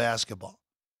rebounding the basketball.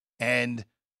 And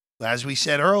as we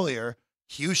said earlier,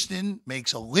 Houston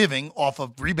makes a living off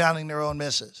of rebounding their own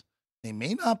misses. They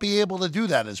may not be able to do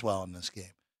that as well in this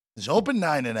game. It's open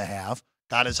 9.5,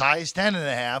 got as high as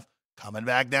 10.5, coming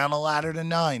back down the ladder to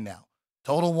 9 now.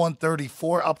 Total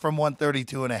 134, up from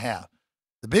 132.5.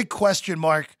 The big question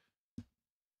mark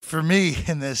for me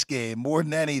in this game, more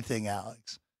than anything,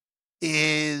 Alex,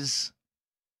 is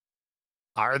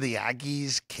are the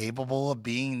Aggies capable of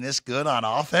being this good on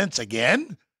offense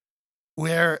again?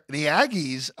 Where the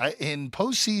Aggies in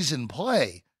postseason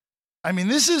play, I mean,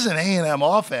 this is an A&M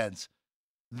offense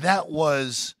that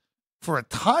was, for a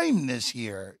time this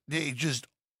year, they just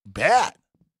bad.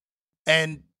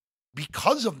 And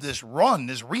because of this run,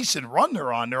 this recent run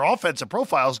they're on, their offensive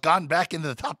profile has gone back into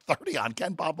the top 30 on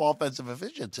Ken Pop offensive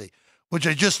efficiency, which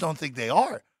I just don't think they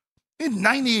are. They had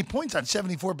 98 points on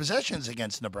 74 possessions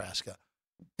against Nebraska.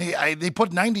 They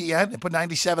put 90, they put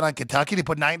 97 on Kentucky. They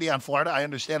put 90 on Florida. I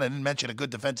understand I didn't mention a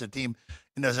good defensive team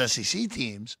in those SEC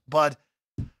teams, but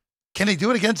can they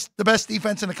do it against the best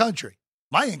defense in the country?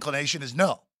 My inclination is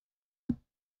no.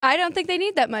 I don't think they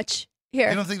need that much here.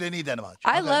 You don't think they need that much?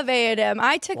 I love A&M.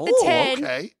 I took the 10.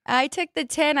 Okay. I took the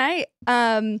 10.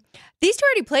 These two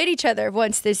already played each other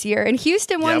once this year, and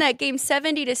Houston won that game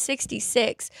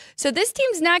 70-66. So this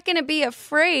team's not going to be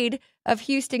afraid of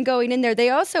Houston going in there. They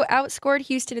also outscored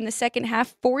Houston in the second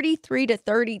half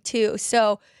 43-32.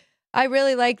 So I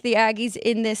really like the Aggies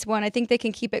in this one. I think they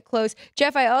can keep it close.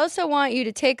 Jeff, I also want you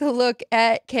to take a look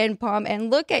at Ken Pom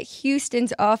and look at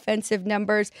Houston's offensive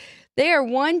numbers. They are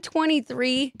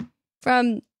 123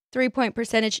 from three-point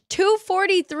percentage,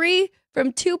 243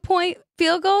 from two-point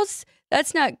field goals.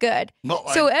 That's not good. No,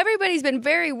 so everybody's been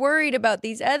very worried about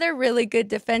these other really good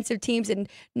defensive teams and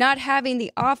not having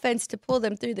the offense to pull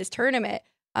them through this tournament.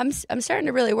 I'm starting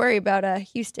to really worry about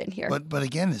Houston here. But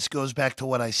again, this goes back to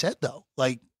what I said, though.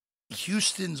 Like,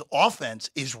 Houston's offense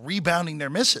is rebounding their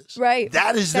misses. Right.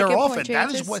 That is their offense.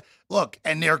 That is what, look,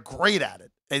 and they're great at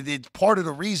it. And it's part of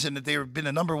the reason that they've been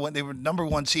they were number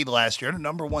one seed last year, the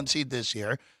number one seed this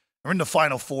year. They're in the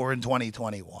Final Four in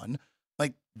 2021.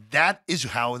 Like, that is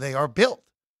how they are built.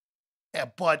 Yeah,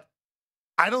 but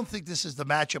I don't think this is the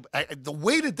matchup. The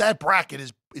way that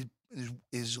bracket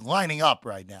is lining up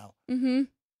right now,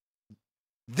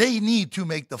 they need to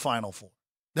make the Final Four.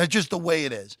 That's just the way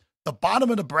it is. The bottom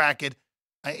of the bracket,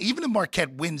 even if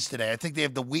Marquette wins today, I think they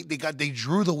have they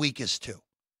drew the weakest two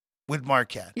with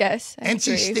Marquette. Yes, I NC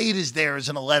agree. State is there as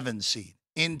an 11 seed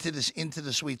into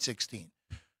the Sweet 16.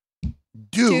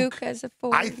 Duke as a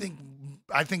 4. I think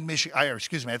I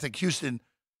think Houston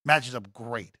matches up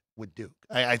great with Duke.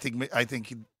 I think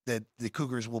that the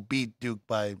Cougars will beat Duke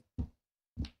by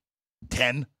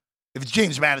 10. If it's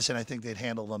James Madison, I think they'd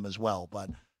handle them as well. But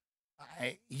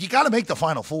you got to make the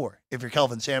Final Four if you're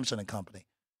Kelvin Sampson and company,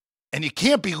 and you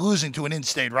can't be losing to an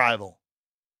in-state rival,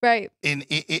 right? In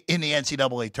the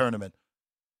NCAA tournament.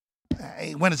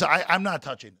 I'm not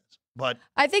touching this, but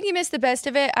I think you missed the best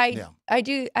of it. I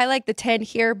like the 10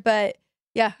 here, but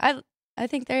yeah, I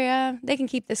think they can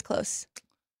keep this close.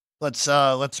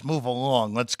 Let's move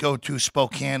along. Let's go to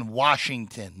Spokane,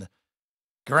 Washington.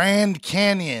 Grand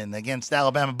Canyon against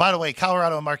Alabama. By the way,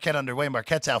 Colorado and Marquette underway.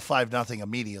 Marquette's out 5-0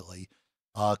 immediately.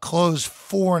 Closed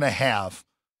 4.5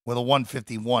 with a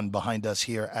 151 behind us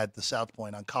here at the South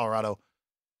Point on Colorado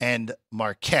and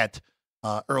Marquette.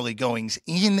 Early goings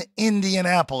in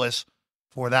Indianapolis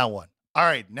for that one. All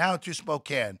right, now to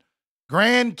Spokane.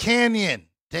 Grand Canyon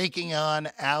taking on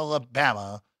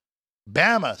Alabama.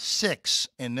 Bama 6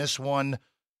 in this one.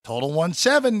 Total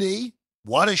 170.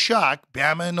 What a shock.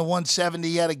 Bama in the 170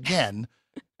 yet again.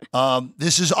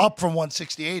 This is up from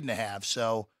 168.5.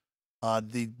 So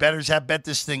the bettors have bet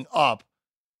this thing up.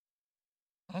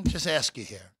 I'll just ask you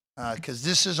here, because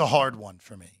this is a hard one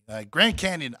for me. Grand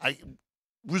Canyon, I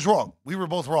was wrong. We were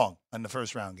both wrong on the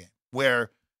first round game,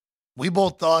 where we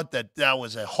both thought that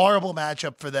was a horrible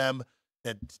matchup for them,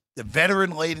 that the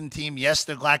veteran-laden team, yes,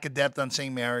 their lack of depth on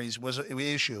St. Mary's was an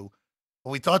issue,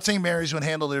 but we thought St. Mary's would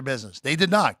handle their business. They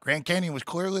did not. Grand Canyon was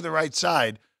clearly the right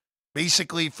side,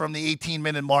 basically from the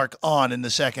 18-minute mark on in the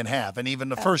second half, and even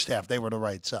the first half, they were the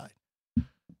right side.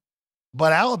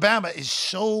 But Alabama is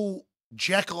so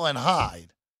Jekyll and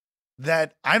Hyde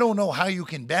that I don't know how you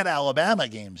can bet Alabama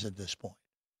games at this point,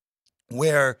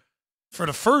 where for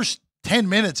the first 10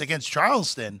 minutes against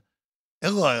Charleston, it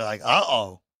looked like,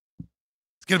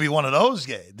 it's going to be one of those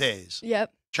days.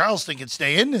 Yep. Charleston can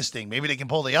stay in this thing. Maybe they can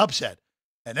pull the upset.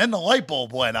 And then the light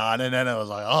bulb went on, and then it was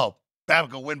like, Bama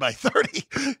go win by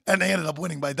 30. And they ended up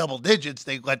winning by double digits.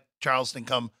 They let Charleston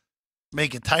come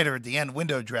make it tighter at the end,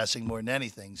 window dressing more than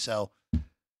anything. So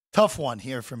Tough one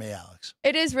here for me, Alex.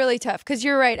 It is really tough because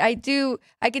you're right.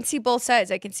 I can see both sides.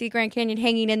 I can see Grand Canyon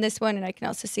hanging in this one, and I can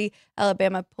also see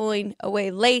Alabama pulling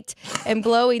away late and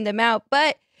blowing them out.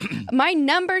 But my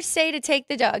numbers say to take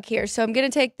the dog here, so I'm going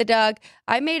to take the dog.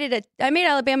 I made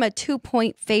Alabama a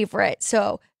 2-point favorite,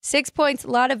 so 6 points, a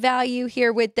lot of value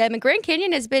here with them. And Grand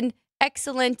Canyon has been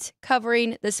excellent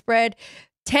covering the spread,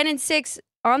 10-6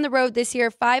 on the road this year,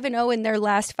 5-0 in their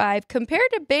last 5, compared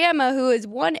to Bama, who is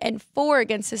 1-4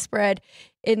 against the spread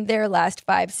in their last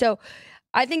 5. So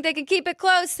I think they can keep it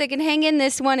close. They can hang in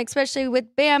this one, especially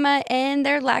with Bama and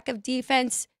their lack of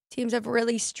defense. Teams have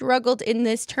really struggled in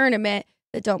this tournament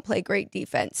that don't play great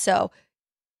defense. So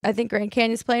I think Grand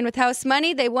Canyon's playing with house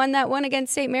money. They won that one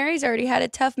against St. Mary's, already had a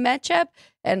tough matchup,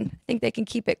 and I think they can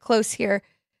keep it close here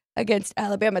against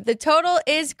Alabama. The total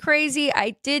is crazy.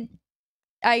 I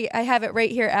have it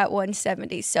right here at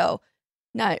 170, so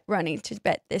not running to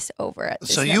bet this over at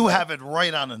this So number. you have it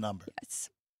right on the number. Yes.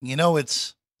 You know,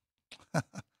 it's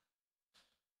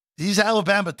these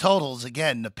Alabama totals,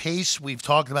 again, the pace, we've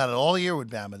talked about it all year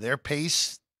with Bama. Their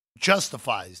pace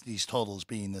justifies these totals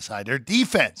being this high. Their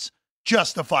defense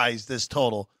justifies this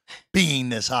total being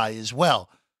this high as well.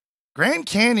 Grand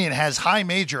Canyon has high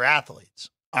major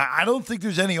athletes. I don't think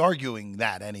there's any arguing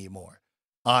that anymore.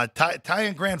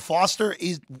 Ty Grant Foster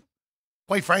is,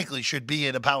 quite frankly, should be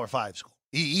in a Power 5 school.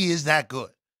 He is that good.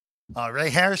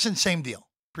 Ray Harrison, same deal.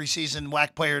 Preseason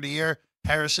WAC Player of the Year.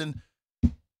 Harrison,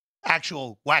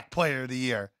 actual WAC Player of the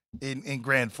Year in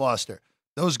Grant Foster.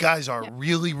 Those guys are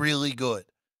really, really good.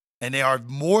 And they are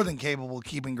more than capable of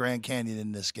keeping Grand Canyon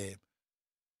in this game.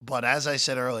 But as I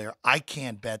said earlier, I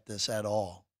can't bet this at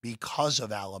all because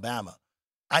of Alabama.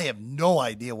 I have no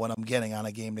idea what I'm getting on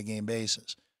a game-to-game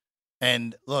basis.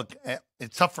 And look,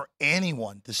 it's tough for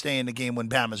anyone to stay in the game when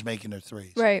Bama's making their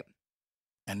threes. Right.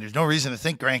 And there's no reason to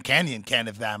think Grand Canyon can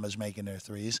if Bama's making their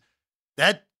threes.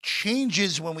 That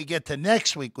changes when we get to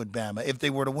next week with Bama if they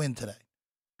were to win today.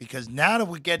 Because now that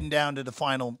we're getting down to the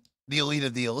final, the elite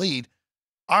of the elite,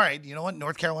 all right, you know what?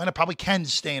 North Carolina probably can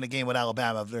stay in a game with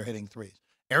Alabama if they're hitting threes.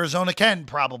 Arizona can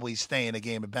probably stay in a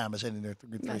game if Bama's hitting their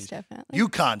threes. Most definitely.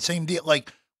 UConn, same deal.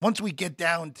 Like, once we get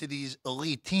down to these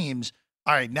elite teams,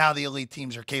 all right, now the elite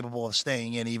teams are capable of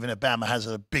staying in, even if Bama has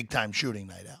a big-time shooting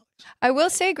night out. I will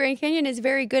say Grand Canyon is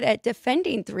very good at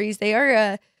defending threes. They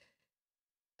are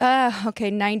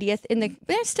 90th in the.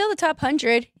 They're still the top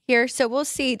 100 here, so we'll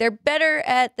see. They're better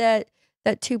at that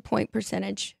 2-point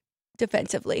percentage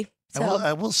defensively. So.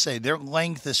 I will say their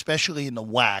length, especially in the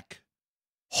WAC,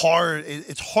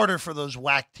 it's harder for those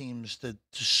WAC teams to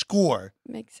score.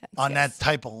 Makes sense, on that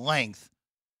type of length.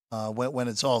 When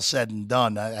it's all said and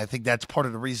done, I think that's part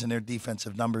of the reason their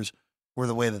defensive numbers were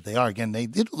the way that they are. Again, they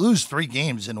did lose 3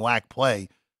 games in WAC play.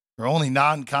 Their only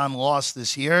non-con loss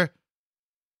this year,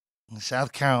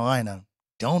 South Carolina.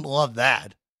 Don't love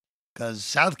that because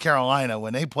South Carolina,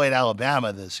 when they played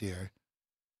Alabama this year,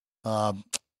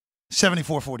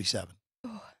 74-47.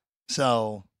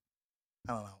 So,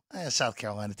 I don't know. South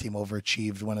Carolina team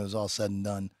overachieved when it was all said and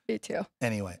done. Me too.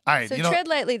 Anyway, all right. So tread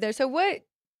lightly there. So what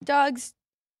dogs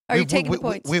are you taking the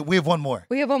points? We have one more.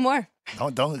 We have one more.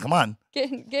 Don't come on.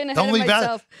 Getting ahead of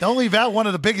myself. Don't leave out one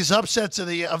of the biggest upsets of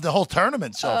the whole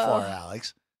tournament so far,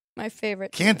 Alex. My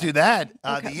favorite. Can't do that.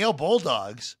 Okay. The Yale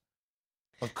Bulldogs,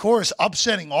 of course,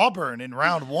 upsetting Auburn in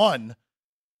round 1,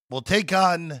 will take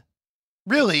on.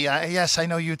 Really, yes, I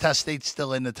know Utah State's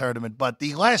still in the tournament, but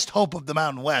the last hope of the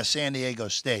Mountain West, San Diego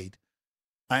State.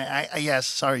 Yes,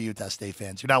 sorry, Utah State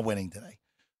fans, you're not winning today.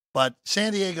 But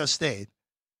San Diego State,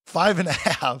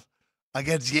 5.5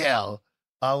 against Yale,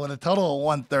 with a total of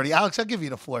 130. Alex, I'll give you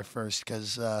the floor first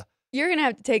because you're gonna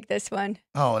have to take this one.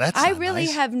 Oh, that's. I not really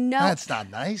nice. have no. That's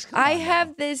not nice. I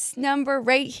have this number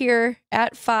right here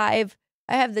at 5.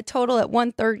 I have the total at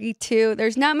 132.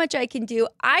 There's not much I can do.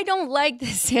 I don't like the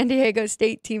San Diego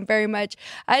State team very much.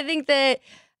 I think that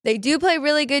they do play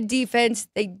really good defense.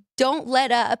 They don't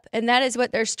let up, and that is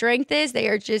what their strength is. They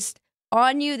are just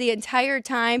on you the entire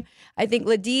time. I think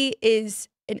Ledee is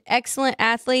an excellent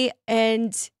athlete,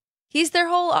 and he's their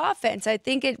whole offense. I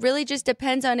think it really just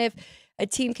depends on if a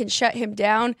team can shut him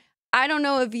down. I don't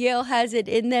know if Yale has it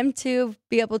in them to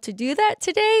be able to do that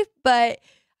today, but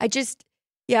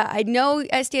I know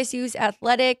SDSU's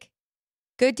athletic,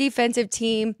 good defensive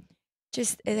team.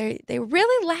 Just they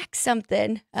really lack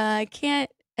something. I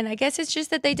guess it's just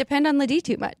that they depend on Ledee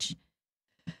too much.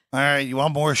 All right, you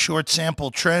want more short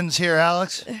sample trends here,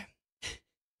 Alex?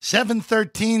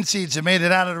 7-13 seeds have made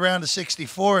it out of the round of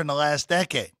 64 in the last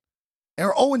decade.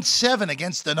 They're 0-7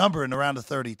 against the number in the round of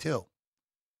 32.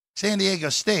 San Diego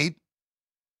State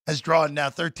has drawn now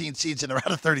 13 seeds in the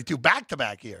round of 32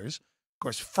 back-to-back years.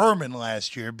 course, Furman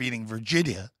last year beating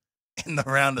Virginia in the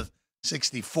round of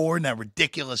 64 in that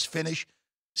ridiculous finish.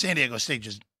 San Diego State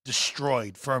just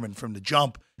destroyed Furman from the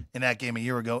jump in that game a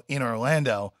year ago in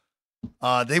Orlando.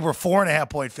 They were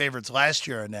 4.5-point favorites last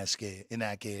year in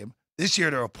that game. This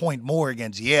year, they're a point more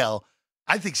against Yale.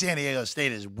 I think San Diego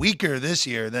State is weaker this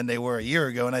year than they were a year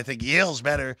ago, and I think Yale's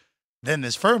better than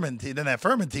that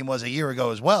Furman team was a year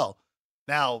ago as well.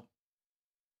 Now,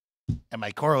 am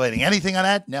I correlating anything on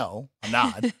that? No, I'm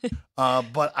not.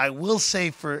 But I will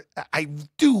say I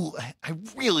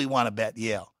really want to bet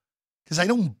Yale because I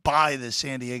don't buy the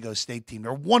San Diego State team.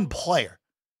 They're one player.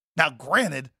 Now,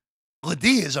 granted,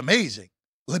 Ledee is amazing.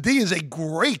 Ledee is a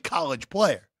great college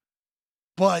player.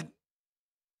 But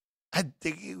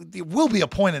there will be a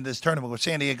point in this tournament where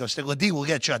San Diego State, Ledee will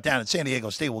get shut down, and San Diego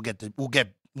State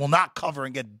will not cover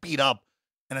and get beat up.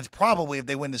 And it's probably, if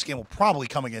they win this game, will probably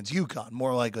come against UConn,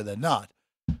 more likely than not,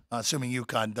 assuming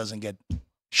UConn doesn't get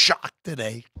shocked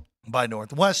today by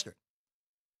Northwestern.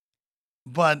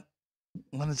 But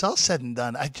when it's all said and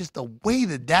done, the way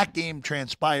that game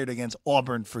transpired against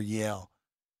Auburn for Yale,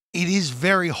 it is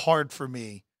very hard for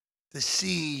me to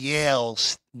see Yale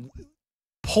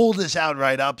pull this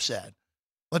outright upset.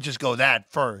 Let's just go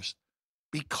that first,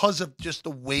 because of just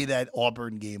the way that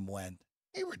Auburn game went.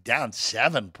 They were down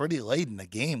 7 pretty late in the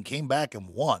game, came back and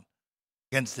won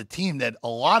against the team that a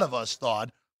lot of us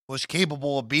thought was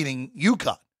capable of beating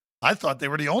UConn. I thought they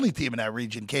were the only team in that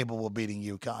region capable of beating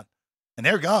UConn, and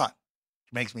they're gone.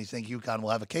 Which makes me think UConn will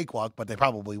have a cakewalk, but they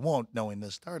probably won't, knowing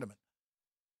this tournament.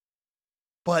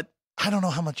 But I don't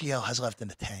know how much Yale has left in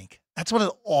the tank. That's what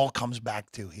it all comes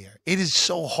back to here. It is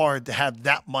so hard to have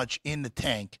that much in the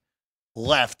tank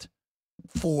left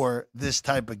for this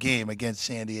type of game against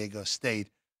San Diego State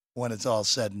when it's all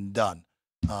said and done.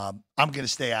 I'm going to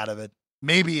stay out of it.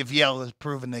 Maybe if Yale has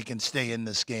proven they can stay in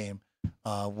this game,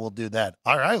 we'll do that.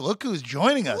 All right, look who's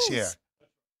joining us here.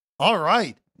 All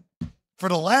right. For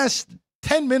the last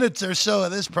 10 minutes or so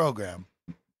of this program,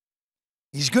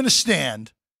 he's going to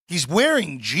stand. He's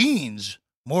wearing jeans,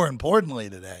 more importantly,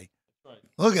 today.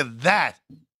 Look at that.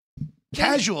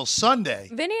 Casual Sunday.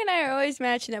 Vinny and I are always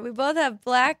matching that. We both have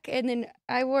black, and then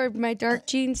I wore my dark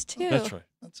jeans too. That's right.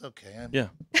 That's okay.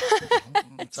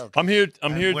 It's okay. I'm here to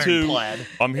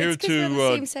on the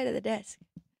same side of the desk.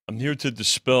 I'm here to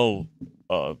dispel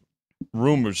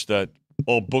rumors that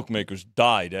all bookmakers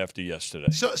died after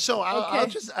yesterday. So I'll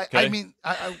just. Okay. I mean,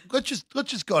 let's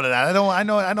just go to that. I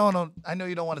know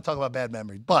you don't want to talk about bad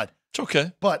memories, but It's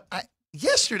okay. But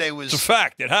yesterday was. It's a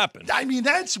fact. It happened. I mean,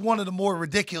 that's one of the more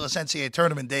ridiculous NCAA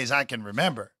tournament days I can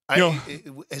remember.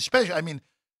 Especially,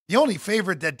 the only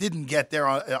favorite that didn't get there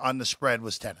on the spread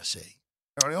was Tennessee.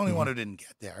 Or the only one who didn't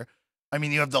get there. I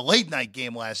mean, you have the late night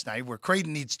game last night where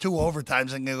Creighton needs 2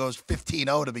 overtimes and it goes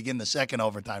 15-0 to begin the second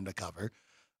overtime to cover.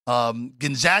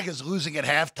 Gonzaga's losing at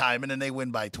halftime and then they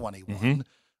win by 21.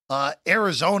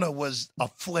 Arizona was a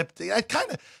flip. I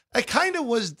kind of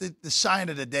was the sign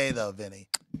of the day, though, Vinny,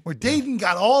 where Dayton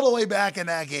got all the way back in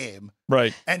that game,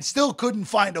 right, and still couldn't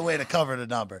find a way to cover the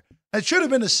number. That should have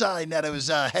been a sign that it was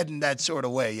heading that sort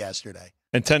of way yesterday.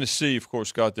 And Tennessee, of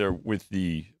course, got there with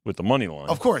the money line.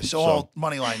 Of course, so all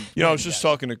money line. I was just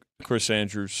talking to Chris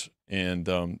Andrews,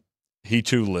 and he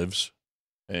too lives.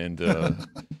 And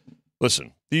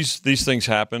listen, these things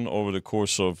happen over the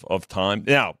course of time.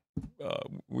 Now,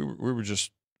 we were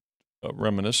just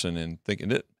reminiscing and thinking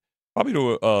that probably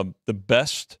the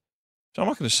best. So I'm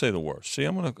not going to say the worst. See,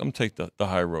 I'm going to take the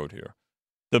high road here.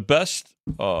 The best,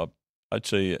 I'd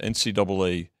say,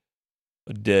 NCAA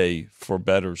day for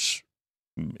bettors.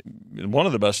 One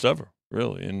of the best ever,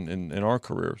 really, in our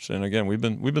careers. And again, we've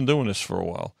been doing this for a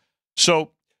while.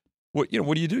 So, what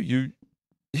do you do?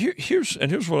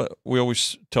 Here's what we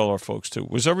always tell our folks too.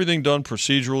 Was everything done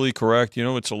procedurally correct?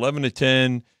 It's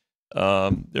 11-10.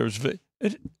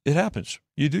 It happens.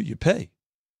 You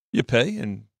pay,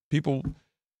 and people,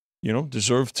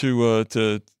 deserve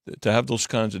to have those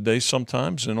kinds of days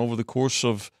sometimes. And over the course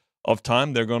of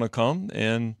time, they're going to come,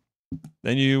 and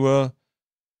then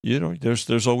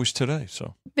there's always today.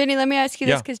 So, Vinny, let me ask you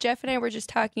this, because Jeff and I were just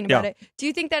talking about it. Do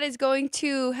you think that is going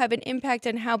to have an impact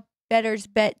on how bettors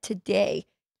bet today?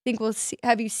 Think we'll see?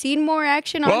 Have you seen more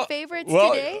action on favorites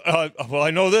today? Well, I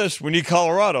know this. We need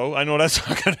Colorado. I know that's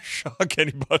not going to shock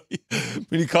anybody.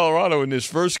 We need Colorado in this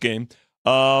first game.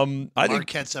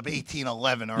 Marquette's up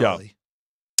 18-11 early. Yeah.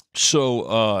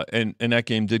 So, and that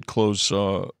game did close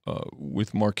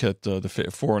with Marquette the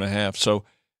 4.5. So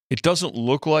it doesn't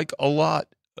look like a lot.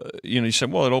 You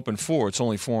said, well, it opened 4. It's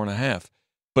only 4.5.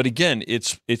 But again,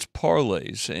 it's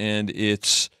parlays and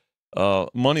it's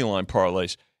money line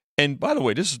parlays. And by the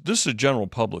way, this is a general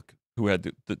public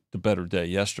the better day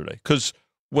yesterday. Because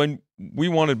when we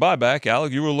wanted buyback,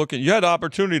 Alec, you had the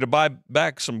opportunity to buy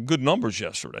back some good numbers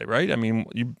yesterday, right? I mean,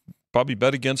 you probably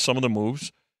bet against some of the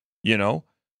moves, and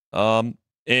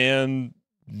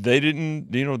they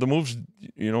didn't, the moves,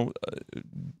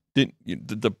 didn't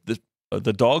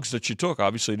the dogs that you took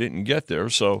obviously didn't get there.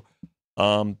 So,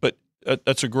 but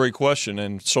that's a great question,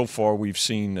 and so far we've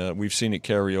seen it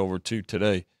carry over to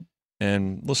today.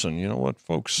 And listen, you know what,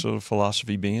 folks?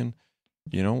 Philosophy being,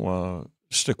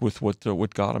 stick with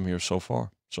what got them here so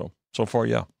far. So far,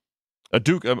 yeah.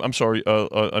 Duke. I'm sorry.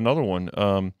 Another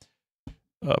one.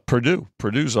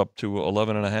 Purdue's up to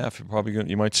 11.5.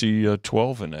 You might see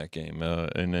 12 in that game,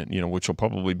 and then, which will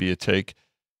probably be a take.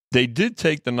 They did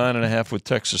take the 9.5 with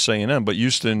Texas A&M, but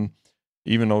Houston,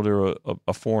 even though they're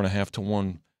a 4.5 to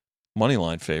 1 money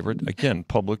line favorite, again,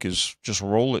 public is just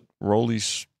roll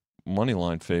these money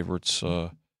line favorites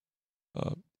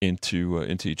into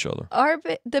each other.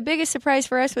 The biggest surprise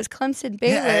for us was Clemson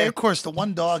Baylor. Yeah, of course, the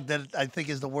one dog that I think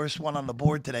is the worst one on the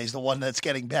board today is the one that's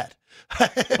getting bet.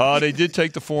 They did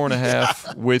take the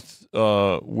 4.5 with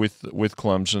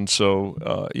Clemson.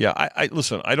 So I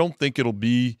listen. I don't think it'll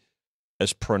be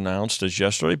as pronounced as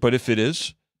yesterday, but if it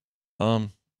is,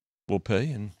 we'll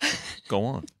pay and go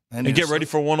on and get ready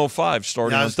for 105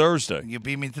 starting on Thursday. You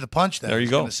beat me to the punch. There you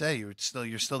go. I was going to say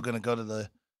you're still going to go to the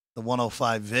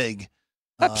 105 VIG.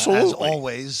 Absolutely. As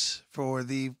always, for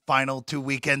the final 2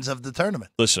 weekends of the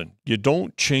tournament. Listen, you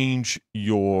don't change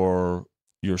your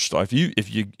stuff.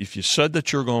 If you said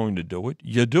that you're going to do it,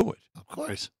 you do it. Of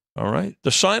course. All right.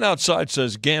 The sign outside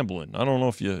says gambling. I don't know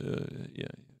if if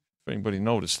anybody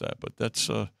noticed that, but that's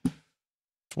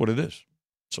what it is.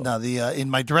 So now in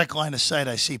my direct line of sight,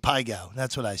 I see Pygow.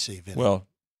 That's what I see, Vinny. Well,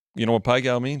 you know what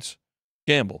Pygow means?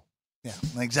 Gamble. Yeah,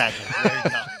 exactly. There you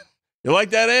go. You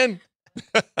like that, Ann?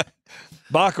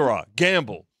 Baccarat,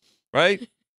 gamble, right?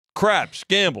 Craps,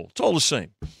 gamble. It's all the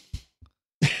same.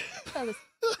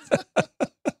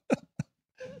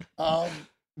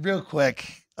 Real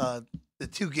quick, the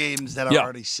two games that are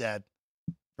already set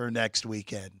for next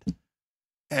weekend.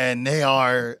 And they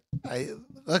are,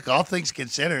 look, all things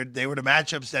considered, they were the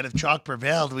matchups that if chalk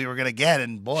prevailed, we were going to get.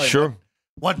 And, boy, sure.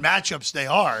 What matchups they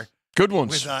are. Good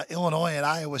ones. With Illinois and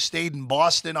Iowa State and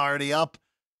Boston already up.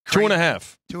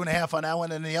 2.5. 2.5 on that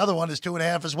one, and the other one is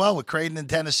 2.5 as well with Creighton and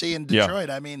Tennessee and Detroit.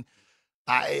 Yeah. I mean,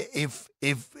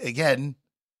 if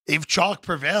chalk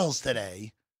prevails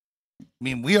today, I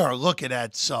mean, we are looking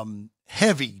at some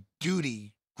heavy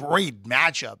duty, great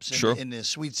matchups in the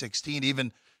Sweet 16,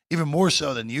 even more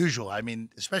so than usual. I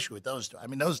mean, especially with those two. I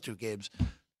mean, those two games.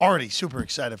 Already super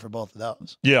excited for both of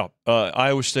those. Yeah,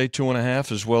 Iowa State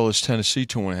 2.5 as well as Tennessee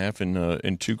 2.5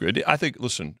 in two. I think.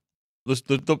 Listen.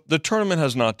 The tournament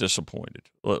has not disappointed.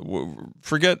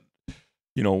 Forget,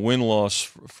 win-loss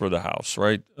for the house,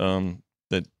 right?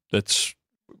 That's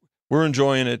we're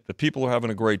enjoying it. The people are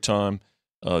having a great time.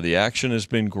 The action has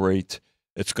been great.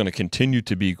 It's going to continue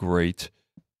to be great.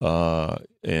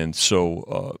 And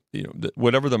so,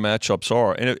 whatever the matchups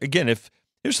are, and again,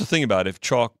 here's the thing about it, if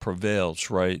chalk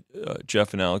prevails, right,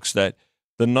 Jeff and Alex, that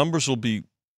the numbers will be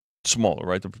smaller,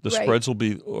 right? The spreads will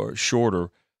be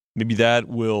shorter. Maybe that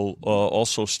will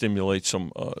also stimulate some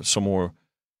more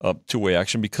two-way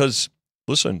action because,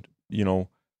 listen,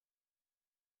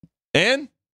 and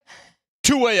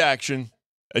two-way action,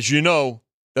 as you know,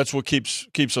 that's what keeps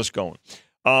us going.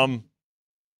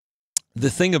 The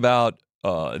thing about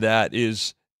that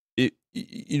is,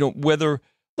 whether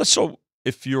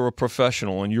if you're a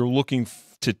professional and you're looking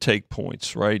to take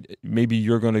points, right? Maybe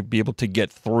you're going to be able to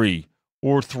get 3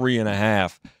 or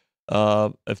 3.5.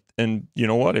 And you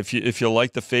know what? If you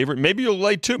like the favorite, maybe you'll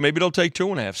lay 2. Maybe they'll take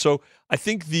 2.5. So I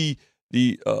think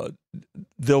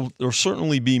there'll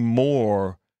certainly be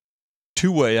more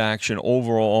two-way action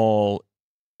overall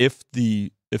if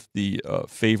the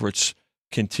favorites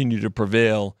continue to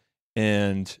prevail.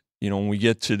 And when we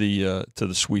get to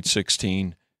the Sweet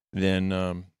 16, then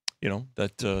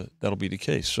that'll be the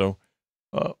case. So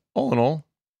all in all.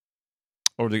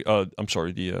 Or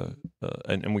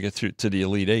and we get to the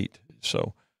Elite Eight.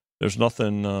 So there's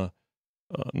nothing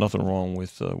wrong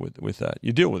with that.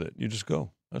 You deal with it. You just go.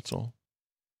 That's all.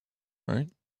 Right?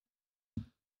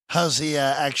 How's the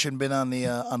action been on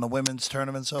the women's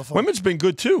tournament so far? Women's been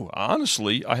good too.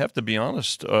 Honestly, I have to be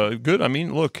honest. Good. I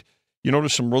mean, look,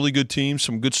 there's some really good teams,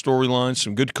 some good storylines,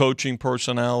 some good coaching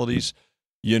personalities.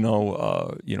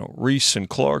 Reese and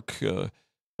Clark.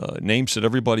 Names that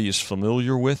everybody is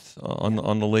familiar with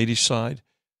on the ladies' side.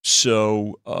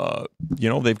 So,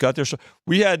 they've got their stuff.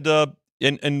 We had,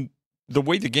 and the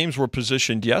way the games were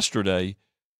positioned yesterday,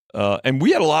 And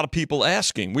we had a lot of people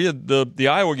asking. We had the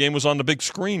Iowa game was on the big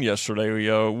screen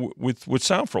yesterday with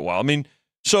sound for a while. I mean,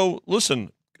 so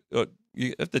listen,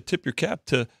 you have to tip your cap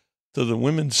to the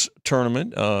women's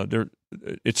tournament.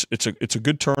 It's a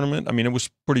good tournament. I mean, it was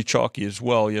pretty chalky as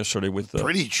well yesterday with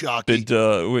pretty chalky.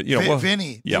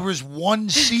 Vinny, there was one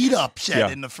seed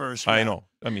upset in the first round. I know.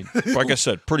 I mean, like I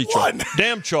said, pretty chalky.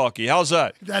 Damn chalky. How's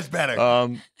that? That's better.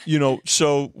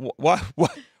 So why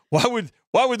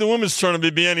would the women's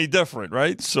tournament be any different,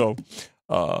 right? So,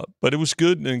 but it was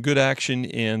good and good action,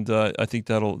 and I think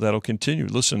that'll continue.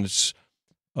 Listen, it's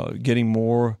getting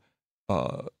more.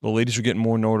 The ladies are getting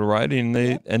more notoriety, and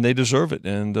they deserve it.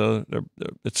 And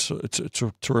it's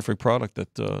a terrific product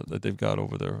that they've got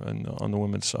over there and on the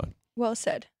women's side. Well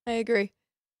said. I agree.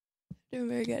 Doing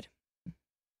very good.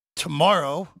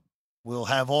 Tomorrow, we'll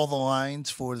have all the lines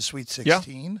for the Sweet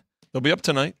 16. Yeah. They'll be up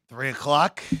tonight. 3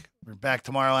 o'clock. We're back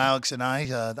tomorrow, Alex and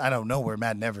I. I don't know where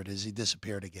Matt Neverett is. He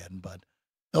disappeared again, but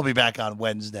he'll be back on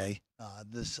Wednesday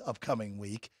this upcoming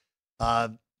week.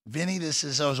 Vinny, this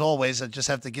is, as always, I just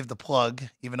have to give the plug,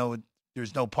 even though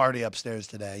there's no party upstairs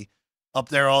today. Up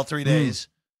there all 3 days.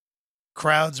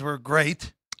 Crowds were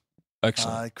great.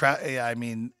 Excellent.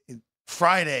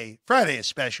 Friday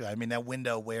especially. I mean, that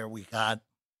window where we got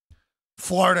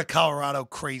Florida, Colorado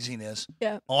craziness,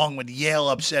 along with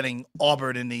Yale upsetting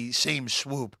Auburn in the same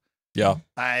swoop. Yeah.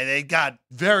 They got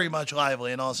very much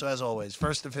lively, and also, as always,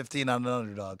 1st to 15 on an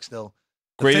underdog still.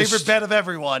 Greatest, favorite bet of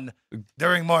everyone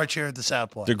during March here at the South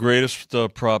Point. The greatest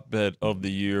prop bet of the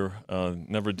year,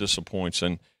 never disappoints.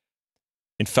 And,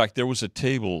 in fact, there was a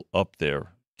table up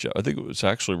there. I think it was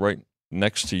actually right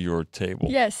next to your table.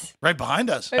 Yes. Right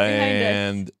behind us.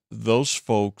 And those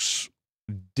folks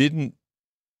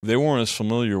they weren't as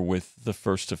familiar with the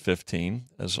 1st to 15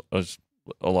 as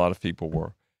a lot of people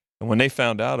were. And when they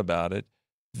found out about it,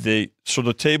 so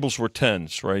the tables were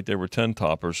 10s, right? They were 10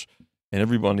 toppers. And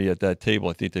everybody at that table,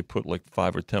 I think they put like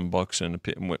 $5 or $10 in the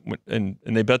pit, and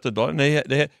they bet the dog. And they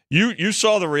had you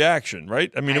saw the reaction,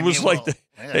 right? I mean, it was like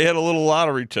they had a little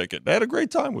lottery ticket. They had a great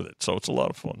time with it, so it's a lot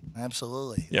of fun.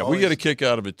 Absolutely. Yeah, we get a kick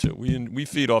out of it too. We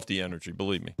feed off the energy,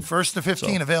 believe me. 1st to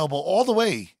 15 available all the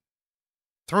way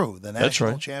through the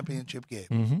national championship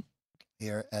game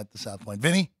here at the South Point.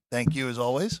 Vinny, thank you as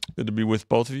always. Good to be with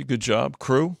both of you. Good job,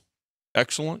 crew.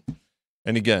 Excellent.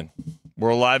 And again,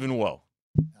 we're alive and well.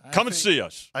 Come and see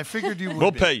us. I figured you would.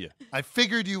 We'll pay you. I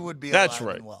figured you would be. That's alive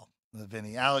right. And well,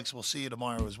 Vinny. Alex, we'll see you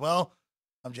tomorrow as well.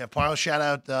 I'm Jeff Parles. Shout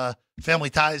out Family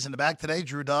Ties in the back today.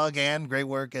 Drew Dog, Ann. Great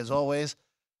work as always.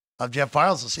 I'm Jeff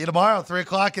Parles. We'll see you tomorrow, 3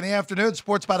 o'clock in the afternoon.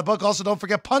 Sports by the Book. Also, don't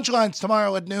forget Punchlines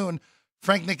tomorrow at noon.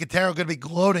 Frank Nicotero going to be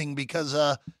gloating because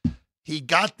he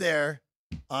got there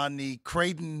on the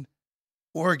Creighton,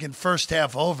 Oregon first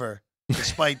half over,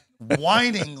 despite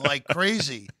whining like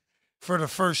crazy for the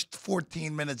first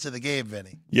 14 minutes of the game,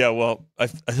 Vinny. Yeah, well, I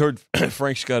heard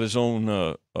Frank's got his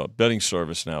own betting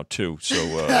service now, too.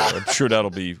 So I'm sure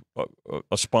that'll be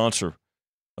a sponsor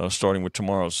starting with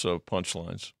tomorrow's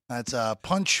Punchlines. That's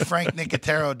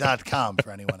punchfranknicotero.com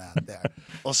for anyone out there.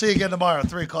 We'll see you again tomorrow,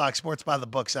 3 o'clock, Sports by the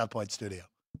Book, South Point Studio.